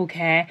wonderful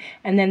care,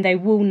 and then they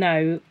will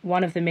know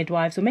one of the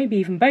midwives, or maybe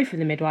even both of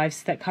the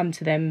midwives that come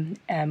to them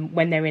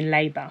when they're in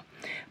labour.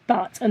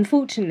 But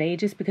unfortunately,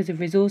 just because of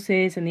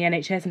resources and the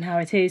NHS and how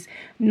it is,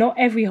 not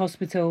every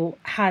hospital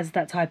has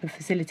that type of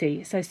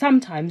facility. So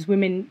sometimes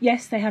women,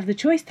 yes, they have the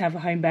choice to have a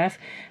home birth,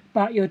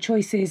 but your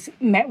choice is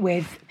met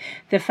with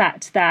the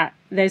fact that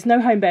there's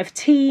no home birth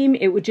team.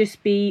 It would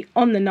just be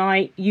on the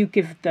night, you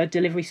give the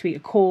delivery suite a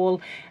call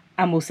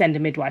and we'll send a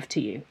midwife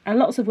to you. And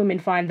lots of women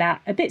find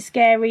that a bit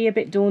scary, a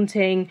bit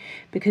daunting,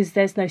 because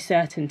there's no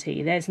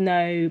certainty, there's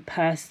no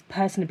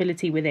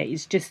personability with it.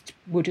 It's just,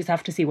 we'll just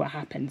have to see what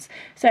happens.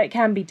 So it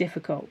can be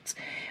difficult.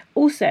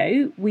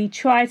 Also, we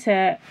try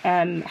to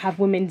have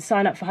women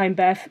sign up for home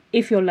birth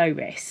if you're low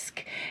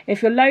risk.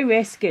 If you're low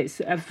risk, it's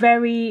a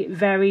very,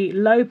 very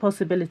low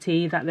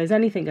possibility that there's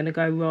anything going to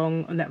go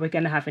wrong and that we're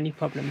going to have any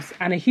problems,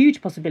 and a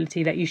huge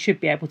possibility that you should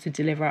be able to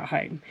deliver at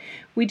home.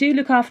 We do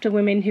look after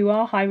women who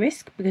are high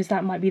risk because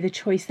that might be the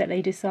choice that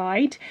they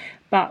decide,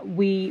 but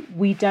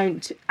we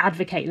don't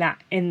advocate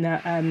that in the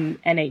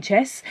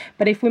NHS.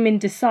 But if women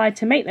decide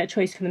to make that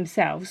choice for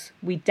themselves,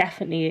 we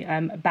definitely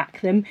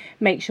back them,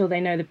 make sure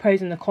they know the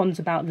pros and the cons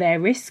about their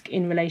risk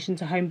in relation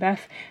to home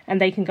birth, and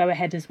they can go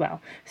ahead as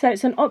well. So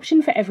it's an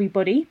option for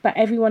everybody, but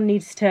everyone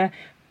needs to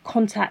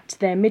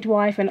contact their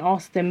midwife and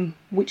ask them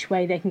which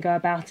way they can go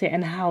about it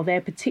and how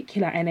their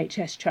particular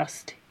NHS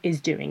trust is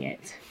doing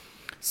it.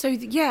 So,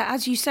 yeah,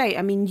 as you say,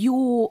 I mean,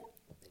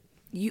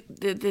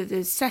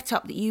 the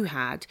setup that you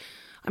had,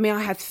 I mean,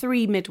 I had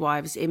 3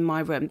 midwives in my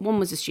room. One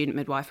was a student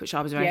midwife, which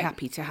I was very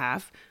happy to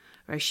have,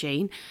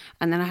 Roisin.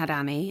 And then I had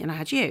Annie and I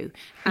had you.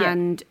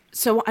 And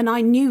so, and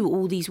I knew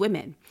all these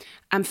women.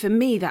 And for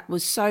me, that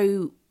was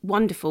so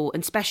wonderful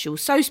and special.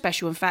 So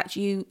special, in fact,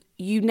 you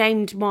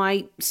named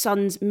my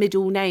son's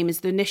middle name as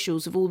the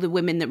initials of all the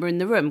women that were in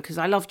the room because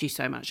I loved you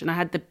so much. And I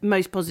had the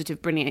most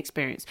positive, brilliant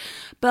experience.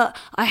 But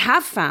I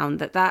have found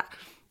that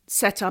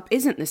setup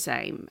isn't the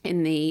same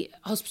in the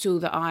hospital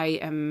that I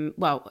am.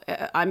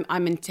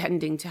 I'm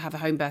intending to have a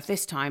home birth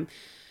this time,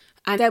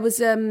 and there was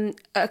a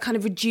kind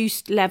of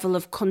reduced level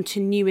of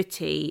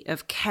continuity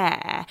of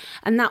care,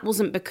 and that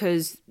wasn't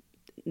because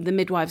the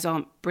midwives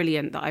aren't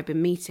brilliant that I've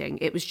been meeting.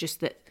 It was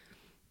just that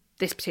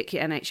this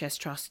particular NHS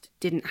trust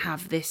didn't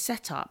have this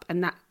setup,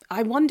 and that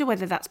I wonder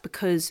whether that's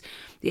because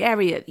the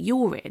area that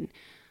you're in,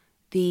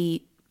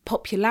 the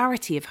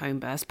popularity of home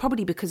births,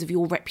 probably because of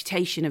your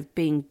reputation of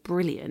being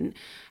brilliant,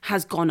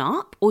 has gone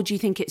up? Or do you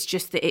think it's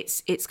just that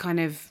it's kind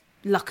of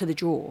luck of the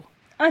draw?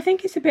 I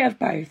think it's a bit of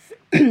both.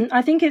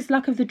 I think it's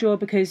luck of the draw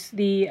because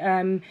the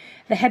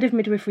head of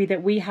midwifery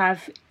that we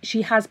have,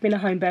 she has been a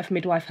home birth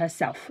midwife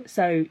herself.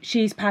 So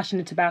she's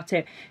passionate about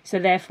it. So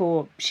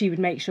therefore, she would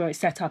make sure it's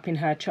set up in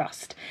her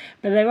trust.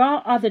 But there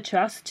are other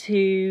trusts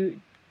who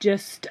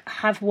just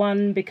have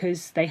one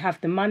because they have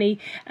the money,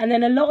 and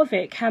then a lot of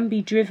it can be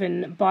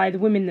driven by the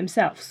women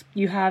themselves.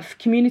 You have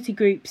community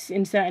groups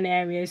in certain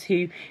areas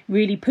who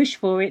really push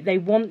for it. They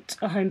want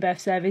a home birth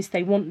service,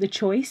 they want the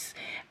choice,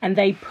 and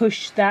they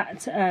push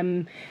that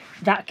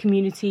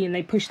community and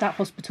they push that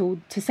hospital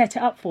to set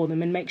it up for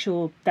them and make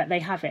sure that they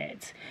have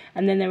it.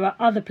 And then there are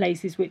other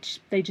places which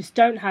they just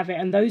don't have it,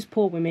 and those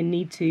poor women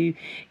need to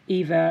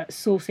either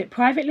source it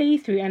privately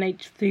through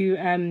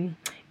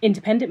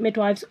independent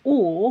midwives,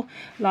 or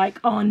like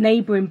our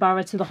neighbouring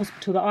borough to the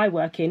hospital that I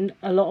work in,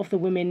 a lot of the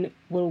women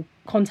will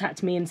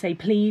contact me and say,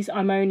 please,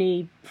 I'm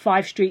only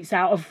 5 streets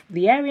out of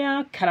the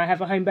area, can I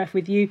have a home birth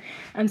with you?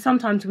 And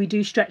sometimes we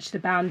do stretch the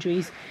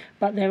boundaries,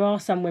 but there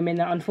are some women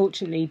that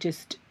unfortunately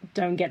just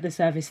don't get the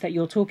service that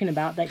you're talking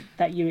about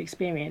that you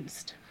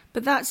experienced.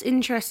 But that's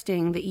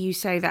interesting that you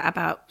say that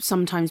about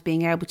sometimes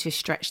being able to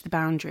stretch the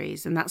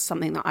boundaries, and that's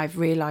something that I've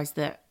realised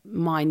that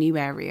my new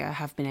area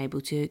have been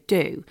able to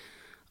do.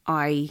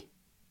 I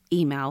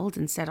emailed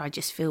and said, I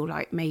just feel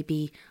like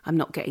maybe I'm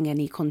not getting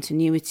any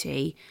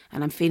continuity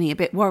and I'm feeling a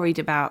bit worried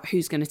about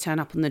who's going to turn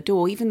up on the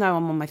door, even though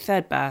I'm on my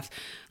 3rd birth.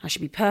 I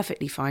should be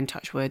perfectly fine,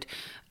 touch wood.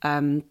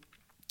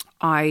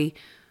 I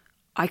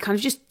kind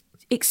of just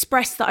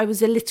expressed that I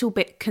was a little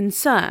bit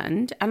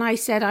concerned, and I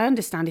said, I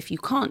understand if you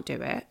can't do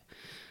it.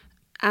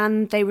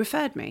 And they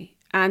referred me.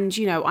 And,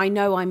 you know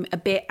I'm a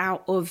bit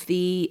out of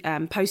the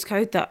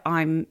postcode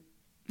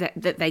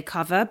that they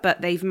cover,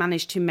 but they've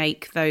managed to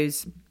make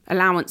those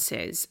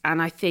allowances.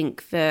 And I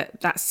think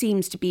that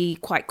seems to be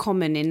quite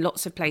common in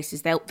lots of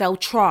places. They'll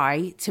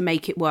try to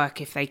make it work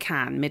if they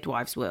can,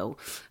 midwives will.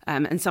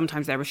 And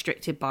sometimes they're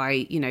restricted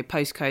by,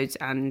 postcodes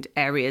and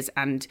areas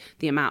and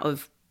the amount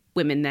of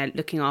women they're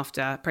looking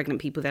after,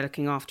 pregnant people they're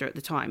looking after at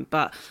the time.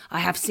 But I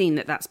have seen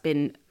that that's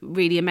been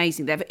really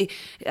amazing.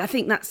 I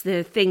think that's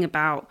the thing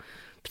about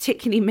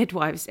particularly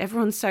midwives.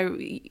 Everyone's so,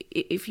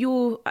 if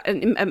you're,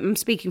 I'm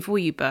speaking for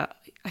you, but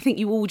I think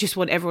you all just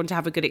want everyone to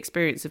have a good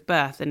experience of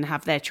birth and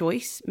have their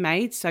choice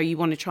made. So you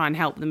want to try and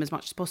help them as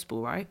much as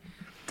possible, right?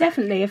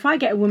 Definitely. If I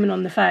get a woman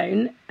on the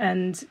phone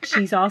and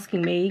she's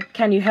asking me,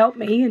 can you help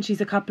me? And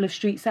she's a couple of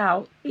streets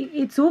out,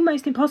 it's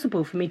almost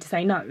impossible for me to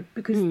say no,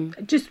 because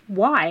just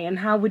why and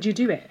how would you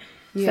do it?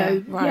 Yeah,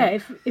 so,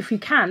 right. if you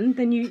can,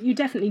 then you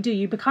definitely do.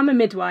 You become a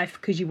midwife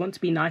because you want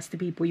to be nice to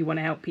people, you want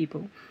to help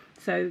people.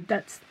 So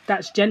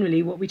that's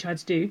generally what we try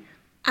to do.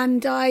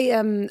 And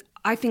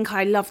I think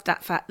I loved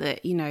that fact that,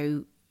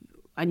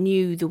 I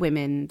knew the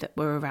women that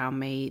were around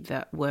me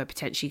that were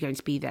potentially going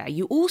to be there.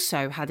 You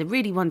also had a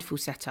really wonderful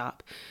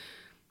setup,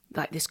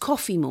 like this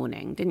coffee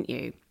morning, didn't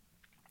you?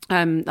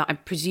 That I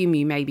presume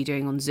you may be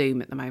doing on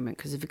Zoom at the moment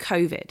because of the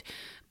COVID.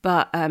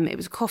 But it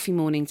was a coffee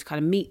morning to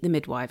kind of meet the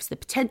midwives, the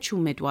potential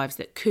midwives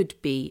that could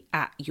be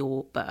at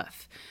your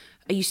birth.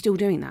 Are you still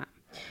doing that?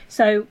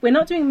 So we're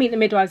not doing Meet the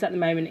Midwives at the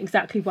moment,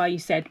 exactly why you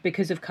said,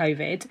 because of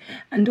COVID.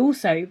 And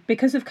also,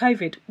 because of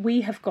COVID,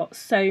 we have got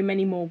so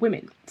many more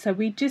women. So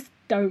we just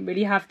don't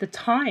really have the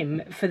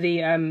time for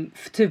the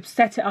to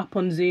set it up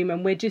on Zoom,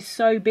 and we're just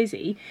so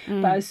busy.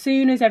 But as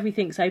soon as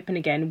everything's open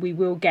again, we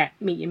will get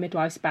Meet Your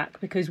Midwives back,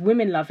 because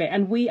women love it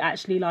and we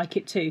actually like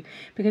it too.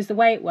 Because the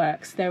way it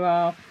works, there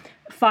are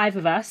 5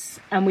 of us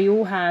and we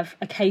all have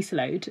a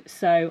caseload.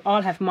 So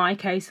I'll have my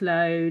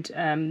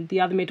caseload, the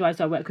other midwives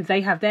I work with,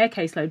 they have their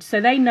caseload, so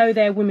they know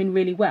their women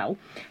really well,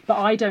 but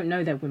I don't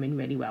know their women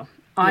really well.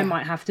 I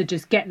might have to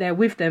just get there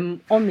with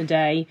them on the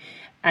day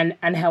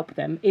and help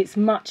them. It's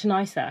much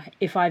nicer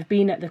if I've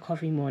been at the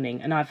coffee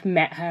morning and I've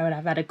met her and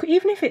I've had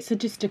even if it's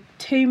just a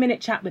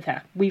 2-minute chat with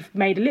her, we've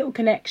made a little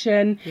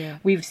connection,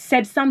 we've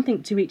said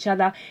something to each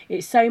other.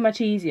 It's so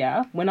much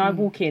easier when I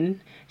walk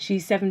in.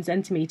 She's 7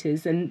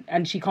 centimetres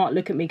and she can't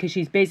look at me because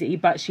she's busy,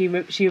 but she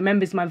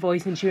remembers my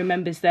voice and she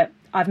remembers that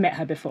I've met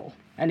her before,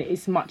 and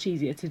it's much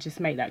easier to just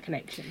make that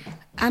connection.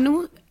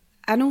 And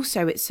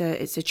also it's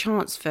a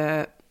chance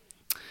for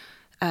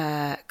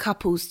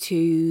couples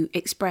to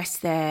express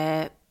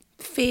their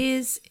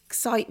fears,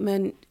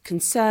 excitement,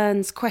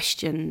 concerns,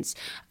 questions.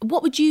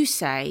 What would you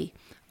say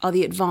are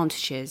the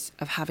advantages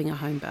of having a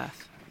home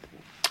birth?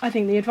 I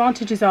think the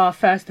advantages are,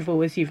 first of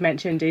all, as you've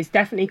mentioned, is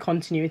definitely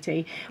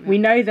continuity. We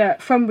know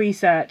that from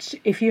research,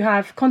 if you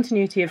have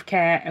continuity of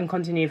care and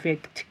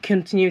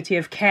continuity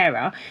of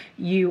carer,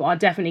 you are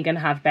definitely going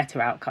to have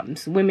better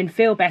outcomes. Women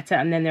feel better,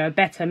 and then there are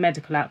better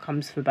medical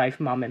outcomes for both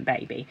mum and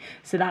baby.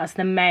 So that's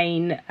the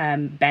main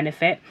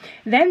benefit.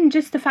 Then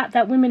just the fact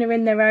that women are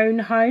in their own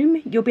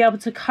home, you'll be able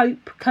to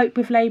cope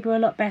with labour a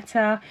lot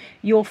better.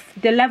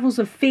 The levels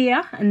of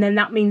fear, and then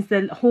that means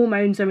the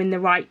hormones are in the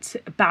right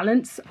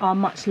balance, are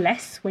much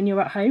less when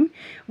you're at home.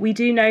 We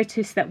do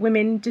notice that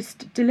women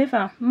just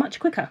deliver much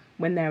quicker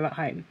when they're at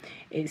home.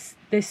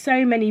 There's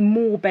so many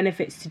more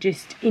benefits to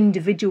just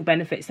individual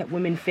benefits that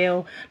women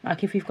feel.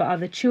 Like if you've got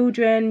other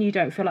children, you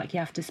don't feel like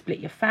you have to split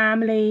your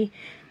family.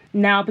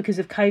 Now, because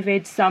of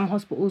COVID, some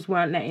hospitals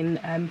weren't letting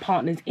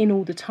partners in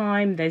all the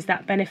time. There's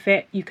that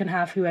benefit. You can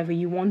have whoever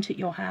you want at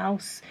your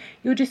house.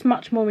 You're just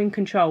much more in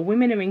control.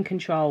 Women are in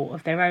control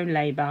of their own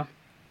labour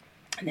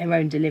and their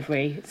own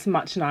delivery. It's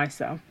much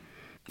nicer.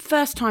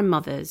 First-time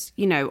mothers,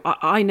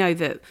 I know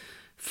that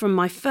from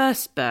my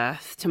first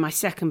birth to my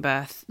second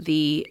birth,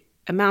 the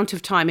amount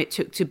of time it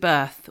took to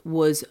birth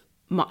was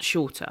much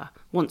shorter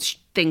once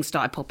things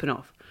started popping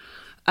off.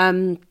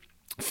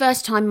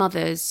 First-time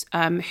mothers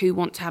who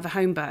want to have a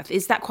home birth,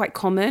 is that quite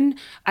common?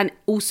 And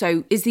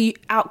also, is the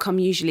outcome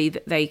usually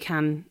that they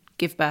can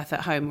give birth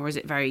at home, or is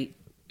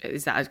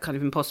that a kind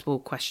of impossible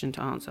question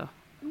to answer?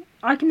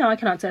 I can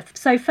answer.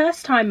 So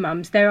first-time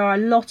mums, there are a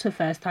lot of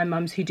first-time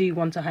mums who do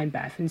want a home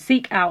birth and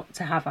seek out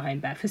to have a home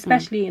birth,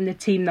 especially in the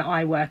team that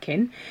I work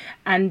in.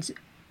 And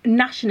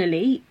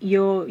nationally,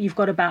 you've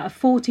got about a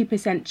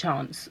 40%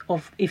 chance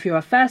of, if you're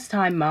a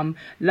first-time mum,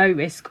 low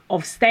risk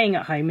of staying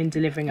at home and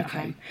delivering at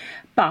home.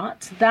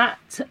 But that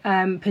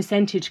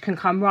percentage can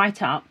come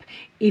right up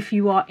if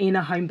you are in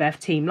a home birth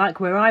team, like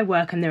where I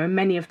work, and there are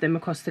many of them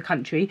across the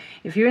country.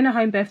 If you're in a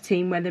home birth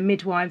team where the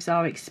midwives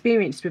are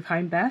experienced with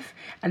home birth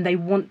and they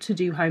want to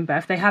do home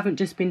birth, they haven't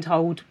just been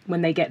told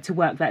when they get to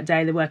work that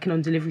day, they're working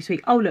on delivery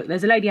suite, oh look,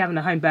 there's a lady having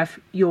a home birth,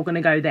 you're going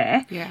to go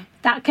there. Yeah.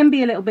 That can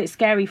be a little bit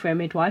scary for a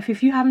midwife.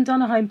 If you haven't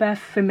done a home birth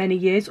for many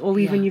years, or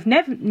even you've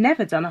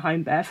never done a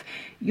home birth,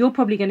 you're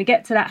probably going to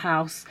get to that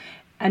house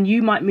and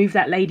you might move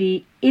that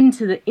lady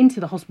into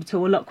the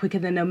hospital a lot quicker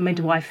than a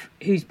midwife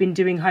who's been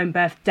doing home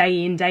birth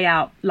day in, day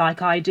out,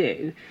 like I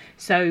do.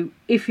 So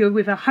if you're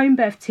with a home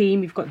birth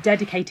team, you've got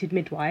dedicated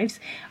midwives.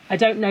 I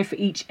don't know for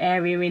each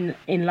area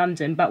in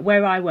London, but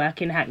where I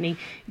work in Hackney,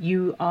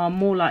 you are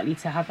more likely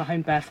to have a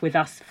home birth with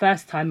us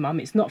first-time mum.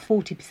 It's not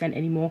 40%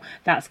 anymore.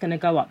 That's going to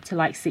go up to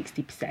like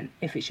 60%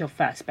 if it's your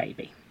first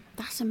baby.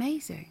 That's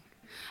amazing.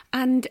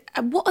 And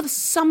what are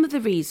some of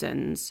the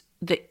reasons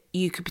that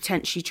you could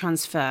potentially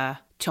transfer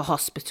to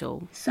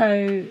hospital?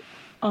 So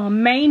our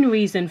main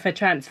reason for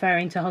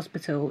transferring to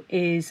hospital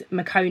is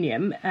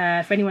meconium.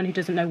 For anyone who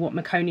doesn't know what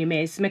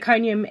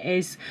meconium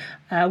is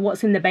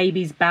what's in the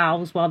baby's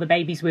bowels while the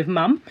baby's with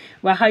mum.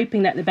 We're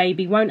hoping that the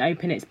baby won't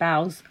open its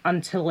bowels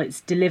until it's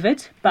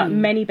delivered, but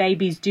many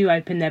babies do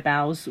open their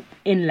bowels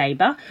in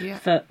labour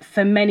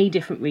for many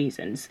different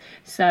reasons.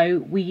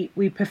 So we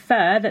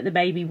prefer that the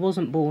baby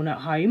wasn't born at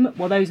home.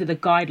 Well, those are the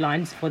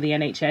guidelines for the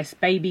NHS.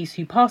 Babies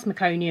who pass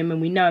meconium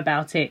and we know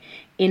about it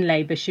in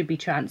labour should be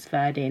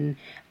transferred in,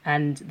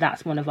 and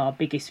that's one of our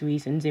biggest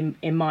reasons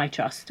in my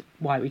trust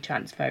why we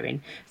transfer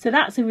in. So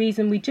that's a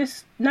reason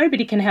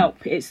nobody can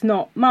help. It's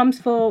not mum's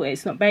fault,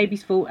 it's not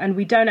baby's fault, and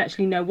we don't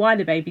actually know why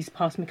the baby's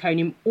passed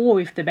meconium or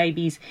if the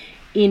baby's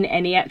in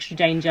any extra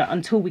danger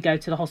until we go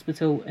to the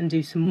hospital and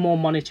do some more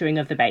monitoring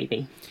of the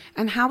baby.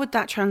 And how would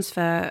that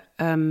transfer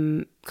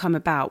come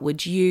about?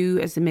 Would you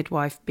as the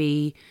midwife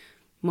be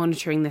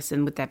monitoring this,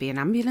 and would there be an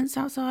ambulance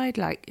outside?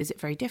 Like, is it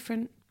very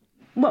different?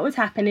 what would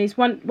happen is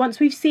once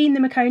we've seen the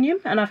meconium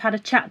and I've had a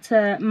chat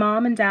to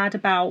mum and dad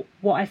about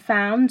what I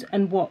found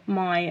and what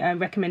my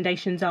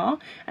recommendations are,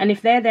 and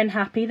if they're then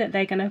happy that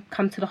they're going to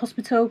come to the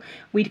hospital,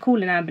 we'd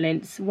call an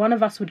ambulance. One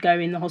of us would go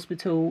in the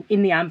hospital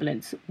in the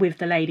ambulance with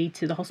the lady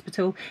to the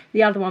hospital.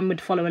 The other one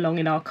would follow along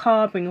in our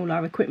car, bring all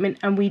our equipment,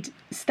 and we'd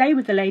stay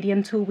with the lady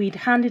until we'd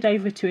handed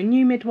over to a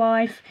new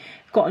midwife,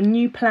 got a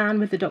new plan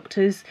with the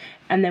doctors,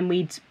 and then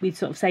we'd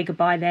sort of say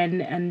goodbye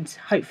then, and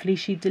hopefully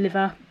she'd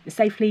deliver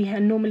safely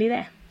and normally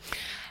there.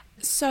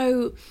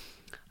 So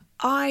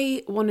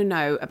I want to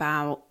know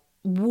about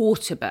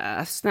water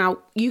births. Now,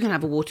 you can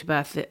have a water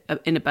birth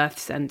in a birth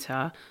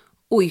centre,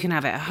 or you can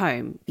have it at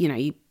home. You know,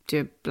 you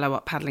do a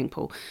blow-up paddling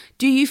pool.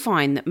 Do you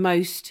find that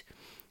most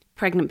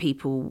pregnant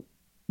people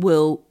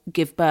will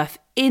give birth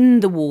in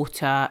the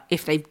water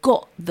if they've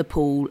got the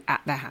pool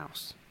at their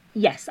house?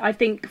 Yes, I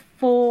think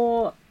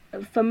for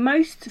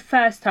most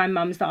first-time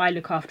mums that I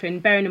look after,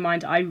 and bearing in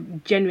mind I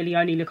generally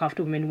only look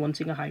after women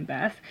wanting a home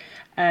birth,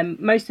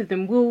 most of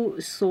them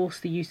will source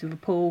the use of a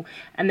pool,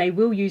 and they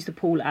will use the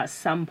pool at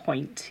some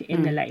point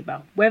in the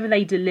labour. Whether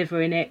they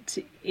deliver in it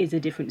is a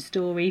different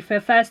story. For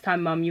a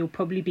first-time mum, you'll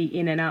probably be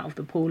in and out of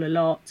the pool a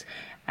lot,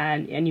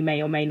 and you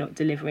may or may not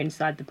deliver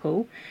inside the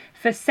pool.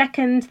 For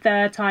second,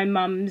 third-time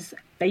mums,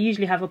 they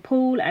usually have a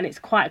pool, and it's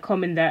quite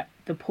common that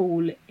the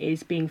pool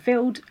is being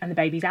filled and the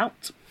baby's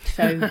out.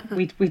 So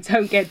we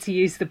don't get to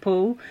use the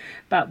pool,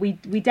 but we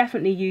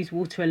definitely use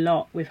water a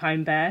lot with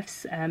home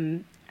births.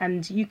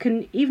 And you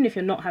can, even if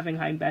you're not having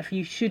home birth,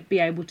 you should be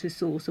able to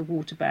source a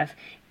water birth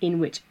in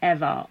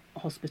whichever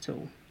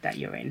hospital that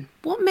you're in.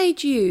 What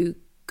made you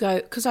go,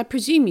 because I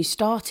presume you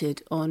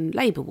started on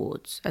labour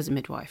wards as a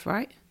midwife,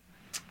 right?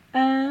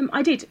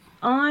 I did.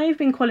 I've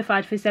been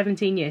qualified for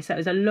 17 years, so it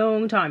was a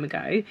long time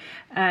ago.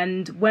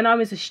 And when I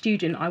was a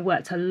student, I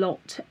worked a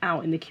lot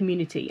out in the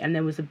community, and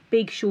there was a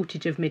big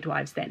shortage of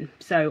midwives then.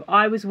 So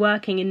I was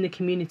working in the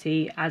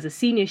community as a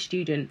senior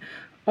student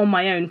on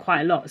my own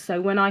quite a lot.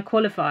 So when I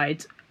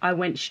qualified, I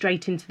went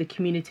straight into the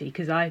community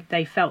because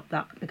they felt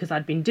that because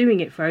I'd been doing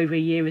it for over a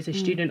year as a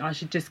student, I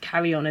should just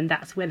carry on, and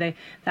that's where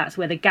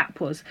the gap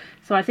was.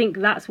 So I think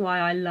that's why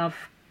I love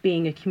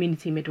being a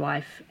community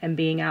midwife and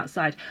being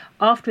outside.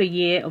 After a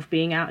year of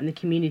being out in the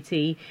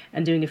community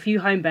and doing a few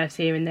home births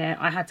here and there,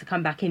 I had to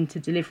come back into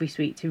delivery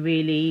suite to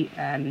really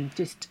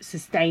just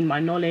sustain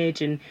my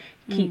knowledge and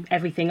keep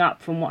everything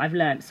up from what I've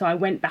learned. So I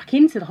went back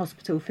into the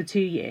hospital for 2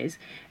 years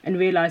and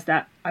realised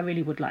that I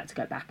really would like to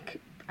go back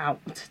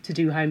out to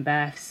do home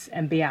births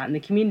and be out in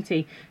the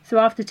community. So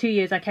after 2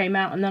 years I came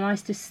out, and then I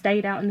just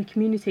stayed out in the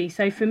community.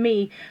 So for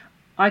me,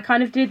 I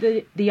kind of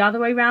did the other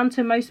way round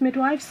to most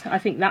midwives. I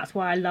think that's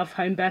why I love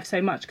home birth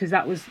so much, because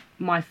that was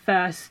my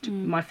first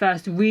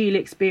real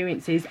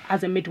experiences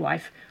as a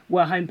midwife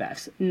were home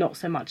births, not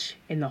so much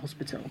in the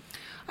hospital.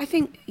 I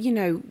think, you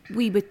know,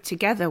 we were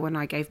together when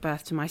I gave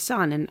birth to my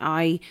son, and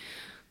I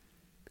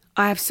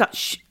have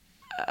such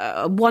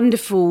a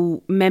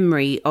wonderful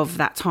memory of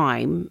that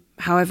time.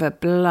 However,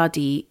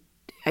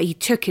 he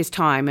took his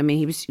time. I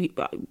mean,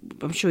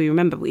 I'm sure you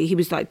remember, he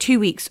was like 2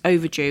 weeks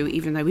overdue,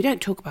 even though we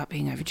don't talk about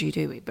being overdue,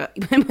 do we? But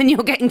when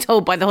you're getting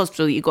told by the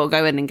hospital you've got to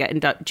go in and get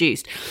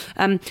induced.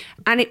 And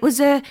he was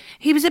a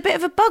bit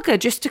of a bugger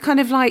just to kind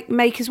of like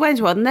make his way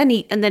into the world.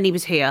 And then he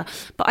was here.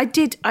 But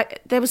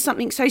there was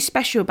something so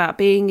special about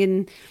being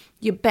in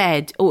your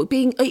bed, or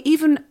being,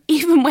 even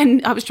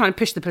when I was trying to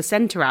push the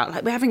placenta out,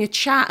 like we're having a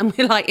chat and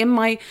we're like in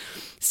my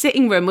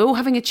sitting room, we're all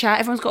having a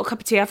chat, everyone's got a cup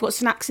of tea, I've got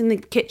snacks in the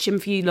kitchen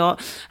for you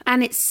lot,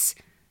 and it's,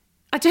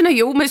 I don't know,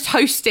 you're almost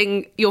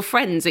hosting your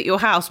friends at your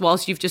house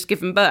whilst you've just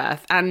given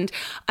birth. And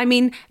I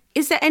mean,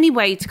 is there any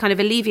way to kind of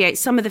alleviate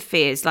some of the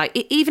fears? Like,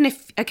 even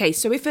if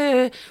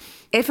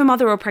a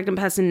mother or a pregnant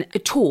person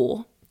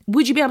tore,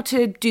 would you be able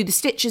to do the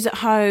stitches at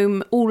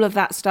home, all of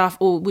that stuff,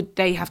 or would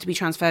they have to be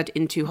transferred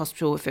into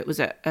hospital if it was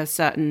at a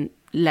certain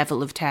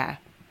level of tear?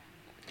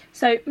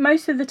 So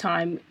most of the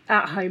time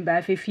at home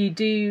birth, if you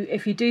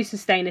do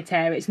sustain a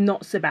tear, it's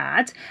not so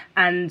bad,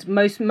 and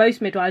most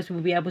midwives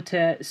will be able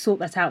to sort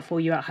that out for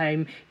you at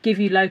home, give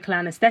you local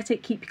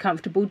anaesthetic, keep you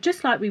comfortable,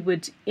 just like we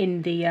would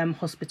in the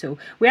hospital.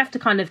 We have to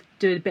kind of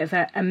do a bit of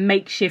a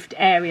makeshift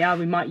area.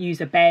 We might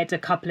use a bed, a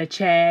couple of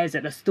chairs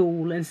and a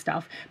stool and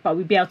stuff, but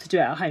we'd be able to do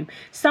it at home.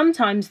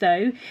 Sometimes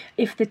though,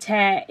 if the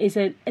tear is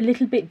a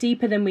little bit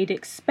deeper than we'd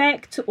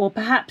expect, or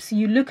perhaps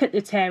you look at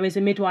the tear as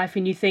a midwife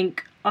and you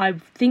think, I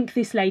think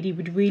this lady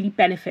would really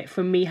benefit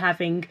from me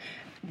having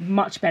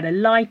much better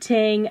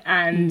lighting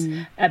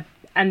and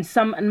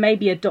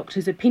maybe a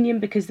doctor's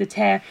opinion, because the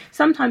tear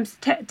sometimes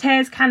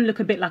tears can look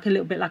a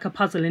little bit like a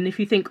puzzle, and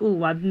if you think,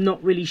 oh, I'm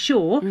not really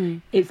sure,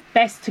 it's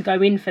best to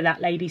go in for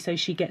that lady so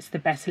she gets the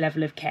best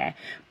level of care.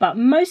 But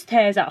most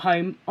tears at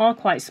home are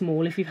quite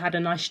small if you've had a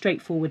nice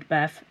straightforward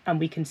birth, and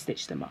we can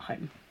stitch them at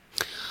home.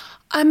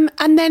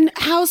 And then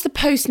how's the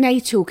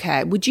postnatal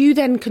care? Would you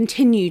then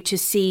continue to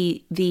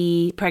see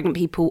the pregnant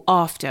people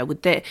after?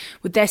 Would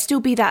there still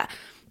be that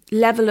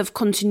level of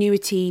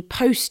continuity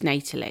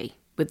postnatally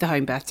with the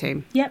home birth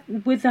team? Yep,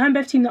 with the home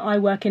birth team that I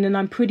work in, and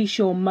I'm pretty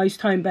sure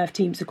most home birth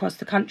teams across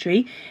the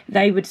country,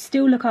 they would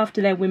still look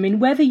after their women,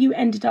 whether you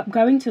ended up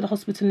going to the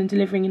hospital and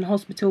delivering in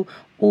hospital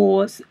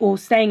or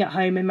staying at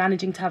home and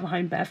managing to have a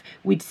home birth.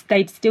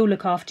 They'd still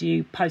look after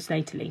you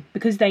postnatally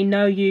because they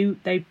know you.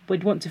 They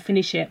would want to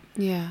finish it.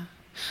 Yeah,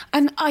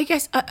 and I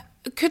guess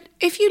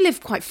if you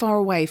live quite far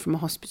away from a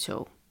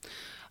hospital,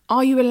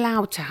 are you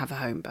allowed to have a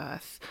home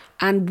birth?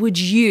 And would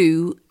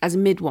you, as a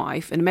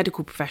midwife and a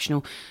medical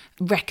professional,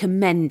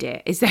 recommend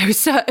it? Is there a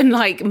certain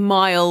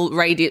mile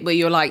radius where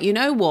you're like, you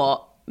know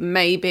what,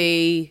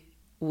 maybe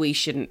we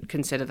shouldn't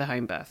consider the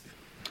home birth?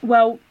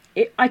 Well,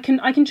 I can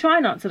try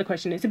and answer the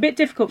question. It's a bit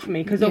difficult for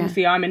me because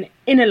obviously I'm an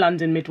inner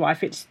London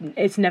midwife.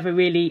 It's never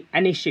really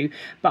an issue.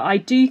 But I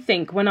do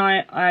think when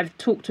I've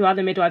talked to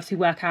other midwives who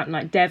work out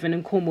in Devon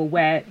and Cornwall,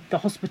 where the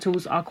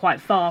hospitals are quite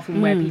far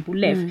from where people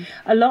live,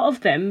 a lot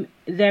of them,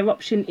 their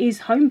option is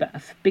home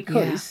birth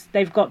because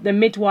they've got the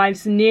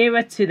midwives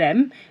nearer to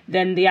them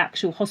than the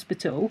actual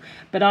hospital.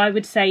 But I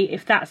would say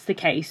if that's the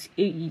case,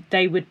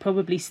 they would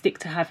probably stick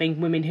to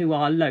having women who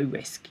are low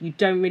risk. You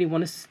don't really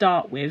want to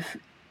start with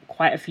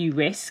quite a few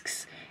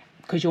risks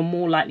because you're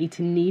more likely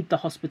to need the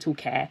hospital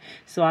care.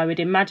 So I would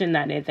imagine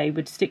that they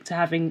would stick to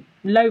having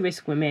low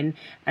risk women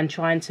and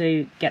trying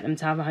to get them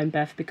to have a home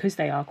birth because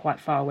they are quite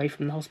far away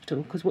from the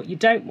hospital. Because what you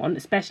don't want,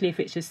 especially if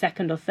it's your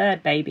second or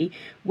third baby,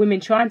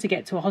 women trying to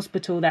get to a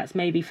hospital that's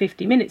maybe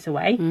 50 minutes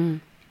away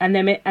and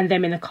them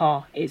in a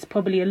car. It's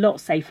probably a lot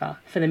safer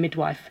for the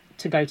midwife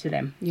to go to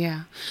them.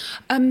 Yeah.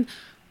 And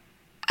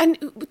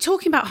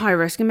talking about high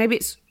risk, and maybe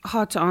it's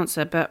hard to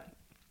answer, but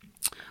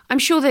I'm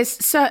sure there's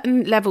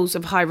certain levels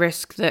of high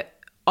risk that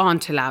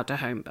aren't allowed a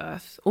home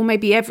birth, or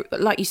maybe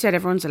like you said,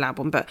 everyone's allowed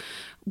one. But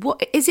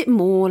what is it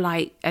more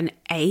like an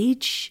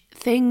age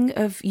thing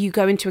of you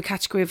go into a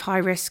category of high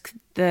risk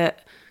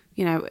that,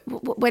 you know,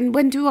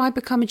 when do I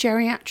become a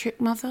geriatric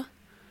mother?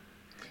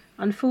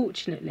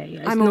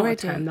 Unfortunately, I'm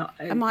already.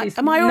 Am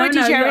I already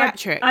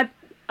geriatric?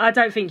 I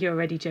don't think you're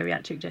already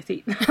geriatric,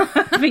 Jessie.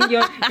 I think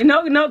you're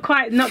not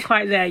quite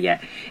there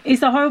yet.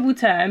 It's a horrible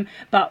term,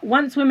 but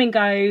once women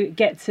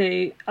get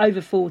to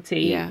over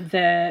 40,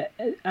 the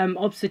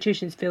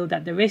obstetricians feel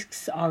that the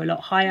risks are a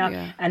lot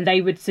higher, and they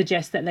would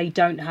suggest that they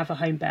don't have a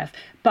home birth.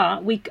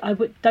 But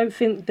don't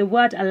think the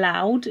word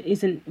allowed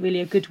isn't really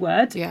a good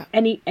word. Yeah.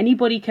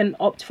 Anybody can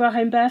opt for a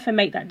home birth and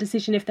make that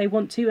decision if they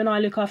want to. And I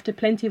look after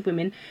plenty of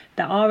women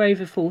that are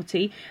over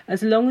 40,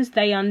 as long as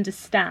they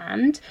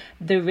understand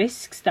the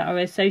risks that are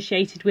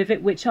associated with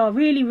it, which are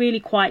really, really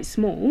quite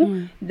small,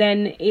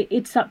 then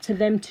it's up to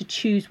them to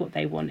choose what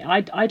they want.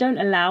 I don't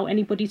allow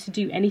anybody to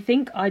do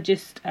anything. I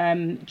just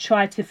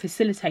try to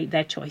facilitate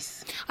their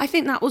choice. I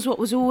think that was what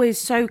was always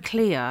so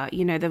clear.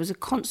 You know, there was a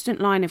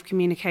constant line of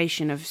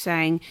communication of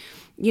saying,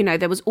 you know,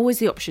 there was always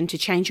the option to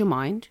change your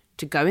mind,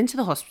 to go into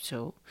the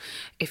hospital.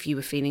 If you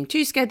were feeling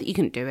too scared that you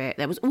couldn't do it,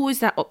 there was always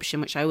that option,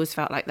 which I always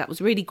felt like that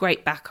was really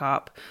great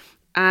backup.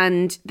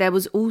 And there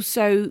was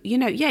also, you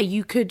know,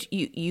 you could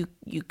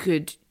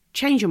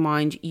change your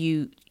mind.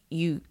 You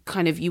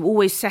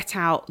always set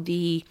out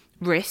the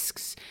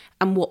risks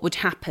and what would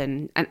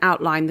happen and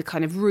outline the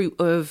kind of route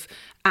of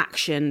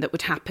action that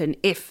would happen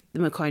if the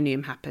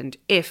meconium happened,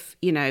 if,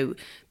 you know,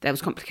 there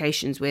was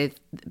complications with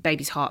the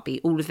baby's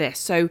heartbeat, all of this.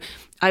 So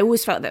I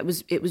always felt that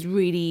it was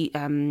really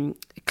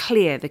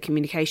clear, the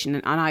communication,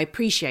 and I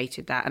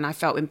appreciated that, and I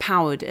felt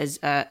empowered as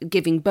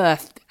giving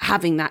birth,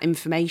 having that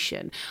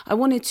information. I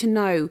wanted to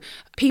know,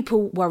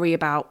 people worry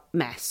about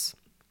mess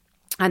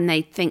and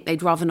they think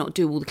they'd rather not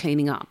do all the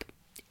cleaning up.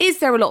 Is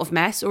there a lot of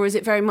mess, or is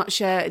it very much,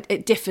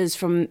 it differs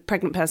from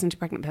pregnant person to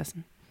pregnant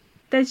person?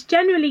 There's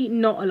generally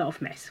not a lot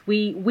of mess.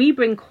 We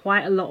bring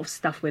quite a lot of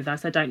stuff with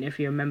us. I don't know if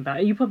you remember.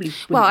 You probably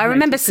well, I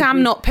remember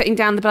Sam not putting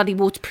down the bloody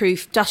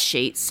waterproof dust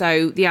sheets,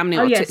 so the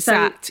amniotic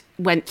sac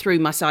went through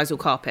my sisal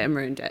carpet and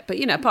ruined it. But,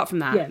 you know, apart from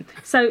that. Yeah.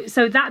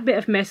 So that bit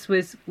of mess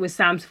was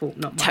Sam's fault,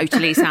 not mine.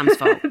 Totally Sam's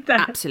fault.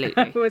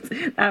 Absolutely.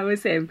 That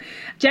was him.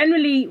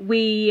 Generally,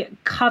 we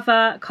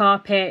cover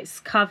carpets,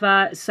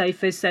 cover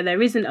sofas, so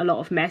there isn't a lot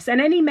of mess. And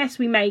any mess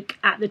we make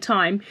at the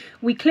time,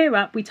 we clear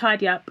up, we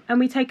tidy up, and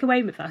we take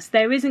away with us.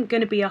 There isn't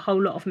going to be a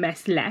whole lot of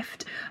mess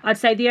left. I'd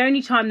say the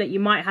only time that you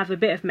might have a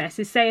bit of mess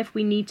is, say, if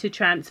we need to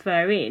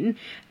transfer in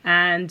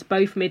and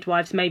both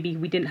midwives, maybe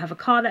we didn't have a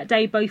car that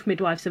day, both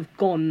midwives have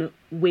gone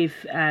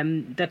with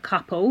the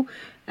couple,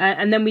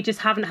 and then we just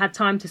haven't had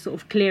time to sort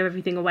of clear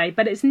everything away.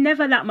 But it's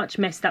never that much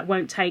mess that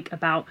won't take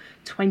about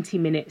 20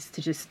 minutes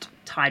to just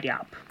tidy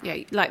up. Yeah,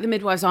 like the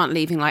midwives aren't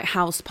leaving like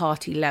house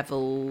party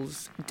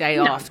levels day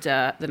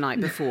after the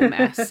night before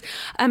mess.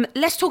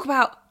 Let's talk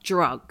about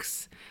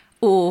drugs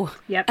or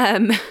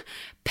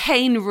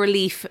pain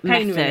relief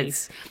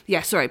methods.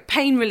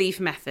 Pain relief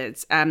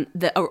methods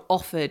that are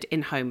offered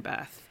in home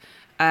birth.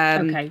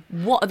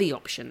 What are the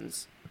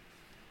options?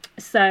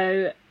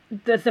 So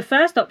the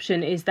first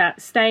option is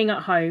that staying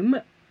at home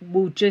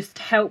will just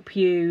help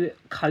you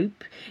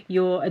cope.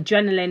 Your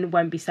adrenaline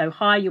won't be so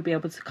high. You'll be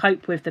able to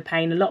cope with the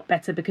pain a lot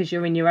better because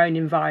you're in your own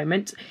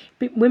environment.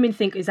 But women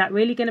think, is that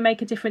really going to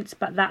make a difference?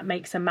 But that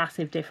makes a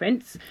massive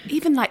difference.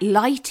 Even like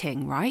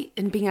lighting, right?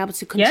 And being able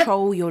to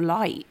control your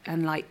light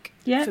and like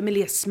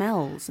familiar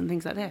smells and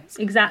things like this.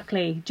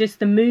 Exactly. Just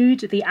the mood,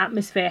 the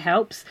atmosphere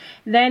helps.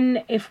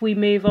 Then if we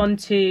move on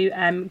to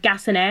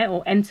gas and air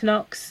or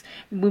Entonox,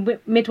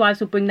 midwives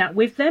will bring that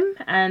with them,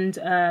 and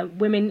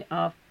women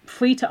are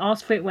free to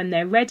ask for it when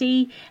they're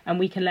ready, and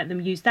we can let them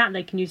use that.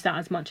 They can use that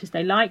as much as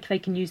they like. They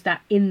can use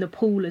that in the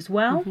pool as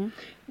well.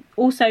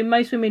 Also,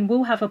 most women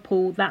will have a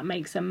pool. That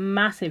makes a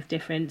massive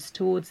difference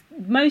towards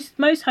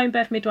most home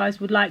birth midwives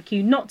would like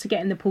you not to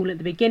get in the pool at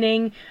the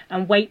beginning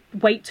and wait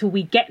till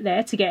we get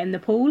there to get in the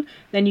pool.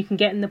 Then you can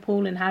get in the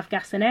pool and have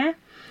gas and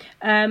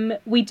air.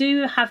 We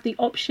do have the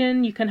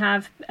option. You can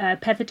have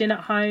pethidine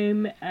at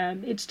home.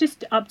 It's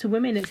just up to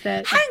women. It's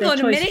their Hang on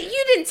a minute.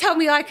 You didn't tell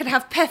me I could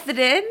have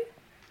pethidine.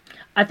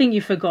 I think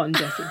you've forgotten,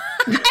 Jessie.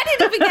 I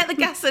didn't even get the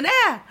gas and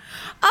air.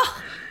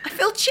 Oh, I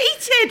feel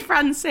cheated,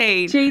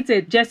 Francine.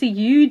 Cheated. Jessie,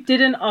 you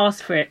didn't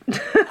ask for it.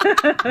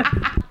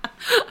 I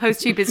was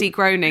too busy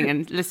groaning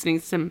and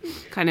listening to some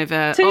kind of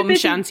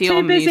shanty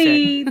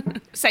music.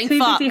 Saying too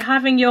fuck. Busy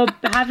having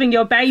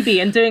your baby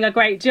and doing a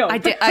great job.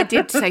 I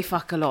did say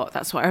fuck a lot.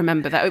 That's what I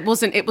remember. That it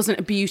wasn't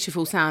a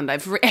beautiful sound.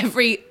 At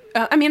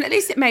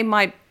least it made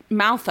my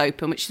mouth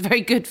open, which is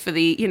very good for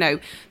the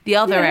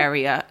other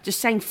area. Just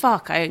saying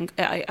fuck, I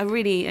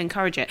really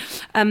encourage it.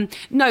 So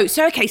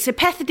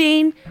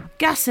pethidine,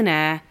 gas and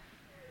air,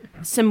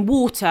 some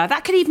water.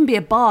 That could even be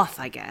a bath,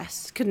 I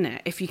guess, couldn't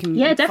it? If you can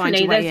find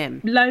your way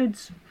in.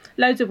 Loads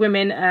of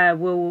women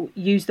will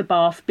use the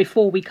bath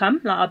before we come.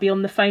 Like, I'll be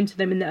on the phone to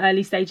them in the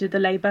early stage of the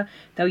labour.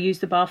 They'll use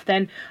the bath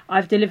then.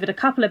 I've delivered a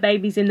couple of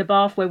babies in the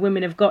bath where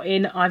women have got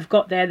in. I've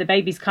got there, the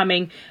baby's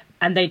coming,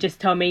 and they just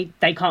tell me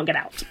they can't get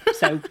out.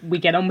 So we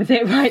get on with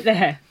it right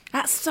there.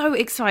 That's so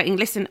exciting.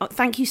 Listen,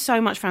 thank you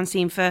so much,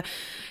 Francine, for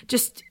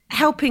just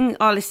helping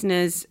our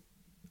listeners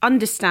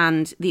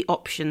understand the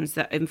options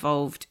that are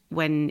involved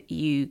when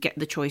you get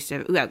the choice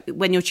of,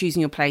 when you're choosing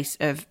your place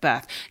of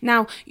birth.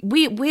 Now,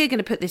 we're going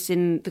to put this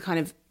in the kind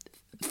of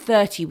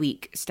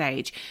 30-week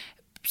stage.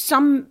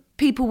 Some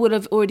people will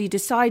have already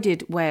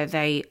decided where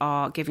they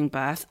are giving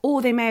birth,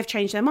 or they may have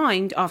changed their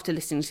mind after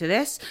listening to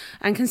this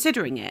and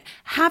considering it.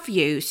 Have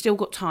you still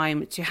got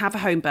time to have a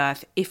home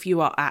birth if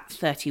you are at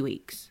 30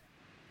 weeks?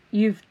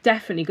 You've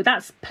definitely got.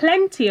 That's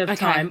plenty of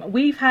time.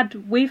 We've had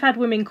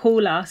women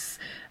call us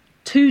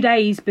 2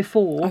 days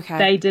before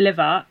they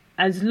deliver.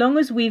 As long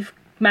as we've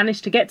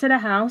managed to get to the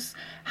house,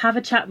 have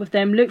a chat with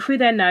them, look through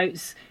their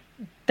notes,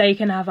 they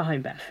can have a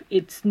home birth.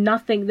 It's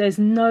nothing, there's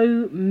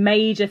no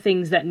major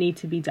things that need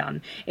to be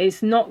done.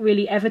 It's not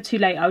really ever too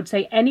late. I would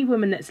say any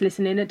woman that's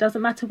listening, it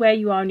doesn't matter where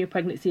you are in your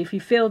pregnancy, if you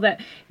feel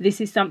that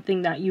this is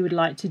something that you would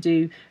like to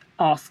do,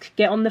 ask.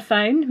 Get on the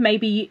phone.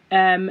 Maybe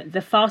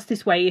the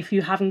fastest way, if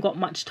you haven't got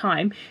much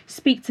time,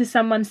 speak to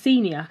someone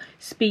senior.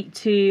 Speak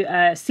to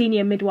a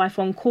senior midwife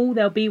on call.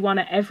 There'll be one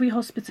at every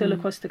hospital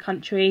across the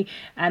country,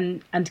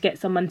 and get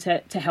someone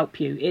to help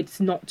you.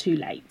 It's not too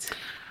late.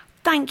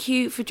 Thank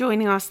you for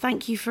joining us.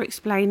 Thank you for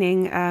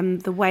explaining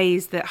the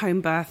ways that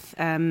home birth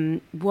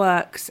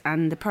works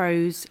and the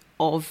pros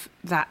of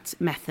that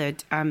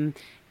method.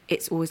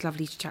 It's always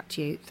lovely to chat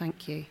to you.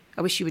 Thank you.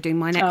 I wish you were doing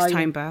my next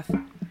home birth.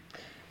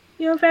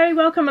 You're very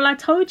welcome. Well, I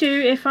told you,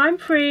 if I'm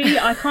free,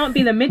 I can't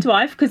be the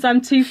midwife because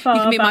I'm too far.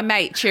 You can be my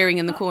mate cheering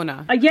in the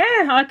corner.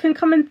 Yeah, I can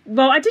come and...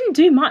 Well, I didn't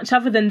do much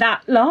other than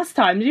that last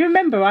time. Do you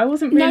remember? I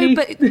wasn't really...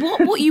 No,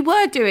 but what you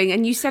were doing,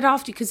 and you said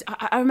after, because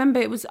I remember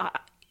it was...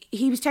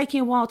 he was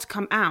taking a while to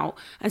come out,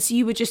 and so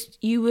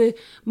you were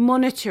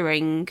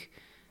monitoring.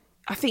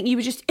 I think you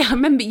were just, I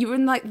remember you were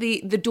in like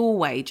the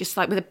doorway, just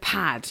like with a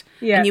pad.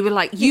 Yeah. And you were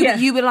like,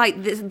 you were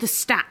like the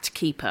stat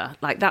keeper.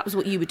 Like that was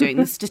what you were doing,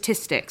 the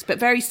statistics, but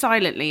very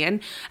silently.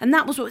 And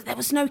that was what, there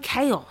was no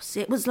chaos.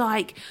 It was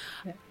like,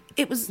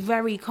 it was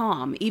very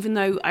calm, even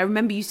though I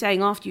remember you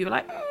saying after, you were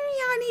like,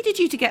 I needed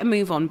you to get a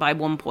move on by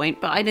one point,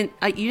 but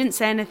you didn't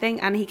say anything,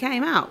 and he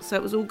came out. So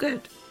it was all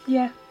good.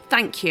 Yeah.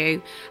 Thank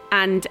you.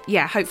 And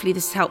yeah, hopefully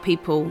this has helped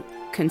people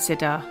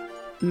consider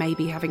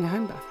maybe having a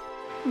home birth.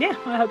 Yeah,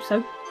 I hope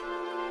so.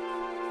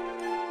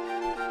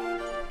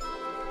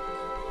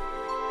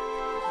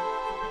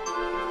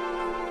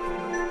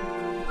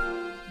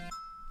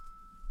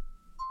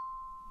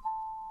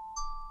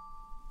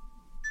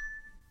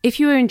 If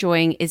you are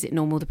enjoying Is It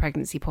Normal, the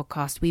Pregnancy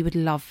Podcast, we would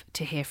love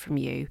to hear from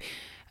you.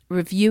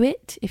 Review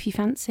it if you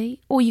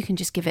fancy, or you can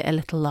just give it a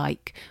little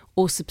like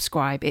or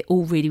subscribe. It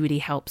all really, really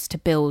helps to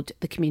build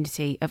the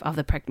community of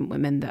other pregnant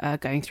women that are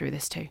going through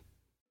this too.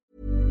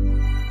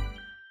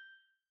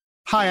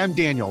 Hi, I'm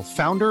Daniel,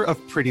 founder of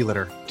Pretty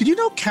Litter. Did you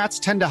know cats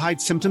tend to hide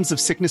symptoms of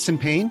sickness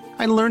and pain?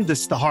 I learned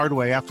this the hard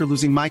way after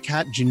losing my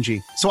cat,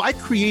 Gingy. So I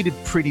created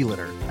Pretty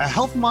Litter, a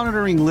health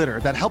monitoring litter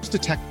that helps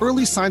detect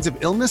early signs of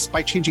illness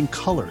by changing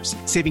colors,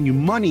 saving you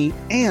money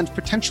and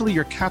potentially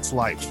your cat's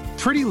life.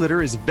 Pretty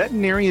Litter is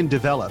veterinarian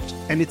developed,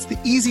 and it's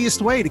the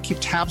easiest way to keep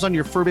tabs on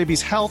your fur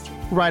baby's health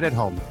right at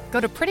home. Go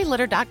to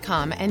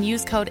prettylitter.com and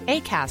use code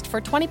ACAST for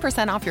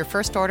 20% off your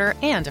first order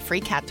and a free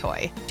cat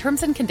toy.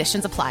 Terms and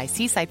conditions apply.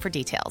 See site for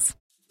details.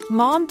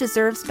 Mom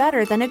deserves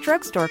better than a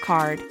drugstore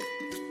card.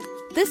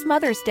 This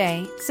Mother's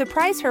Day,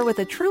 surprise her with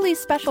a truly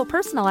special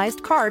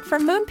personalized card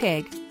from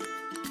Moonpig.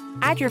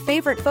 Add your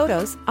favorite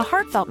photos, a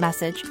heartfelt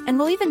message, and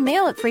we'll even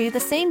mail it for you the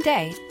same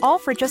day, all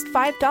for just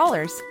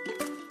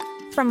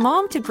 $5. From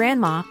mom to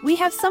grandma, we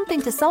have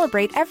something to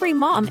celebrate every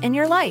mom in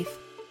your life.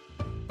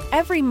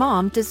 Every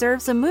mom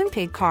deserves a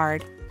Moonpig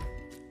card.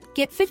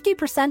 Get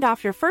 50%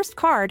 off your first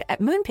card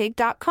at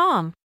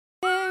moonpig.com.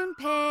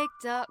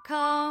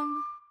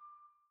 Moonpig.com